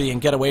the cubby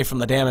and get away from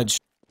the damage.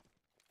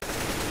 And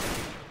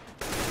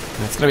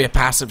it's going to be a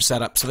passive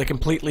setup, so they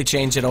completely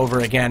change it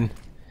over again.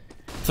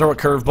 Throw a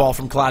curveball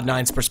from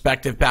Cloud9's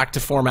perspective, back to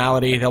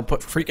formality. They'll put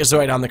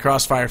Freakazoid on the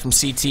crossfire from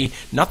CT.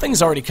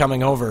 Nothing's already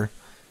coming over.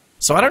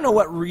 So I don't know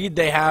what read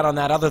they had on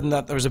that, other than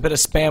that there was a bit of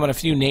spam and a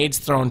few nades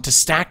thrown to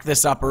stack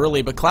this up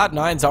early, but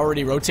Cloud9's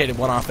already rotated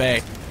one off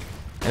A.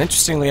 And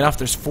interestingly enough,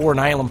 there's 4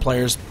 Nihilum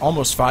players,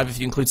 almost 5 if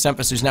you include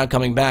Sempis, who's now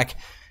coming back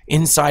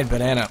inside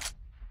Banana.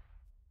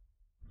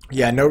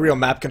 Yeah, no real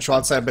map control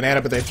outside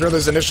Banana, but they throw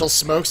those initial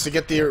smokes to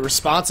get the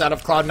response out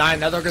of Cloud9.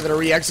 Now they're going to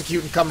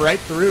re-execute and come right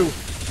through.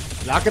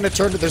 Not going to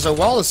turn to... There's a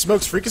wall of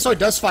smokes. Freakazoid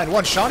does find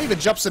one. Sean even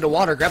jumps into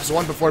water, grabs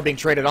one before being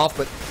traded off,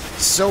 but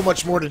so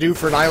much more to do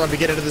for Nihilum to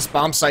get into this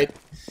bomb site.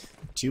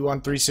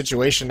 2-on-3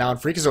 situation now, and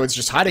Freakazoid's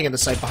just hiding in the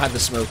site behind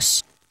the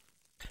smokes.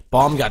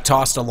 Bomb got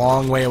tossed a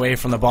long way away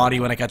from the body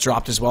when it got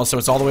dropped as well, so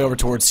it's all the way over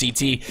towards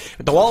CT.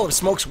 But the wall of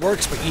smokes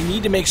works, but you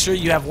need to make sure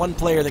you have one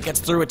player that gets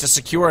through it to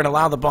secure and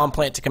allow the bomb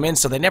plant to come in,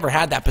 so they never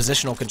had that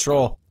positional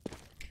control.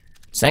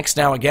 Sanks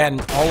now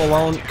again, all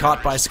alone,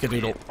 caught by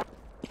Skadoodle.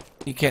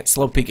 You can't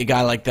slow peek a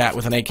guy like that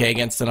with an AK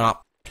against an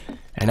op.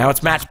 And now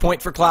it's match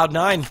point for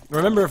Cloud9.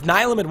 Remember, if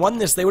Nihilum had won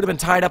this, they would have been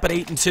tied up at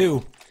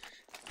 8-2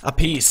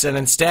 apiece, and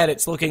instead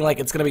it's looking like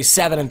it's going to be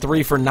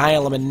 7-3 for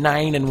Nihilum and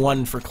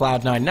 9-1 for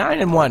Cloud9.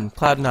 9-1,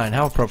 Cloud9,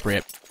 how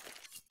appropriate.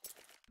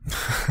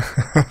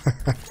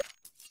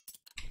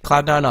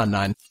 Cloud9 on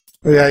 9.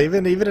 Yeah,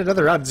 even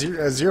another round,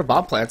 zero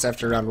bomb plants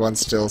after round 1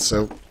 still,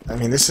 so, I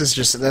mean, this is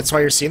just, that's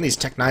why you're seeing these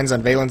Tech 9s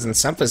on Valens and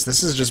Sempis.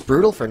 This is just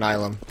brutal for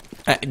Nihilum.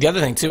 The other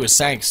thing, too, is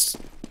Sanks.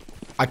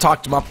 I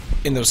talked him up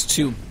in those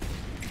 2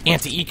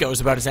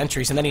 anti-ecos about his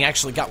entries, and then he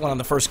actually got one on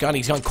the first gun.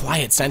 He's gone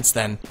quiet since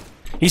then.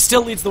 He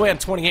still leads the way on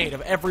 28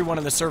 of everyone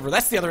in the server.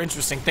 That's the other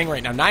interesting thing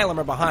right now. Nihilum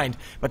are behind,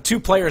 but 2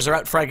 players are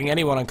out-fragging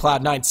anyone on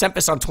Cloud9.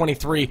 Sempis on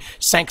 23,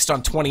 Sanks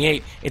on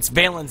 28. It's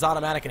Valens,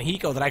 Automatic, and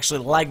Hiko that actually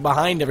lag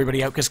behind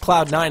everybody out, because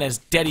Cloud9 has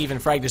dead-even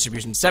frag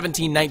distribution.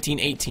 17, 19,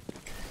 18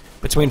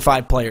 between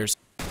 5 players.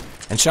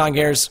 And Sean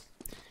Gares,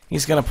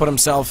 he's going to put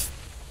himself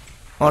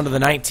onto the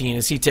 19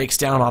 as he takes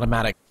down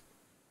Automatic.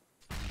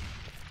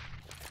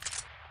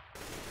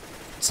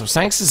 So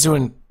Sanks is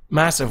doing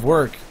massive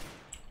work.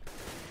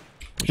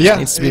 Yeah,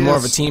 needs to be more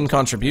of a team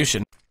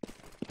contribution.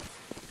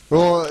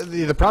 Well,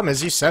 the problem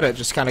is, you said it,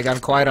 just kind of gone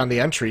quiet on the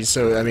entries.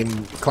 So, I mean,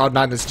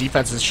 Cloud9, this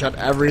defense has shut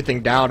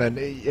everything down, and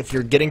if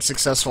you're getting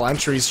successful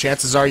entries,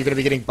 chances are you're going to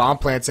be getting bomb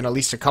plants in at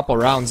least a couple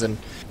rounds, and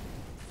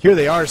here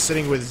they are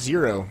sitting with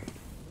 0.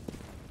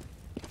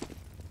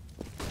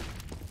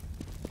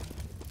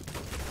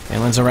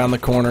 Valen's around the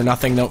corner,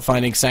 nothing, no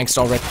finding Sanks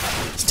already.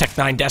 It's Tech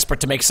 9 desperate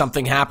to make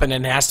something happen,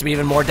 and it has to be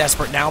even more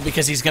desperate now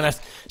because he's going to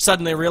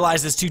suddenly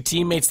realize his 2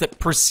 teammates that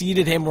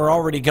preceded him were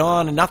already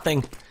gone, and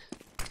nothing.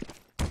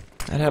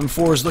 That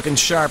M4 is looking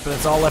sharp, and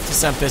it's all left to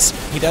Sempis.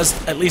 He does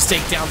at least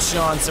take down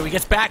Sean, so he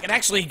gets back, and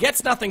actually he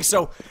gets nothing,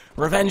 so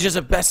revenge is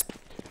a best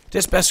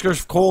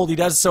cold. He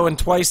does so in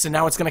twice, and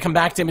now it's going to come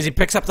back to him as he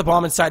picks up the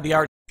bomb inside the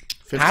arch.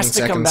 Has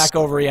to come back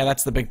over. Yeah,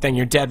 that's the big thing.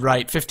 You're dead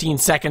right. 15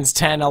 seconds,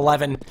 10,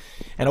 11,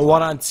 and a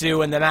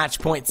 1-on-2 in the match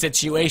point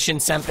situation.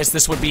 Sempis,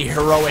 this would be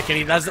heroic, and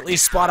he does at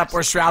least spot up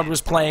where Shroud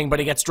was playing, but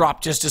he gets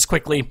dropped just as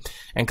quickly.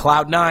 And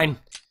Cloud9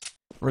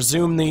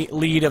 resume the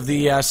lead of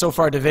the so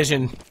far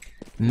division.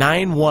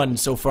 9-1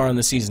 so far in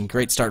the season.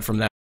 Great start from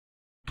that.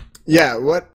 Yeah, what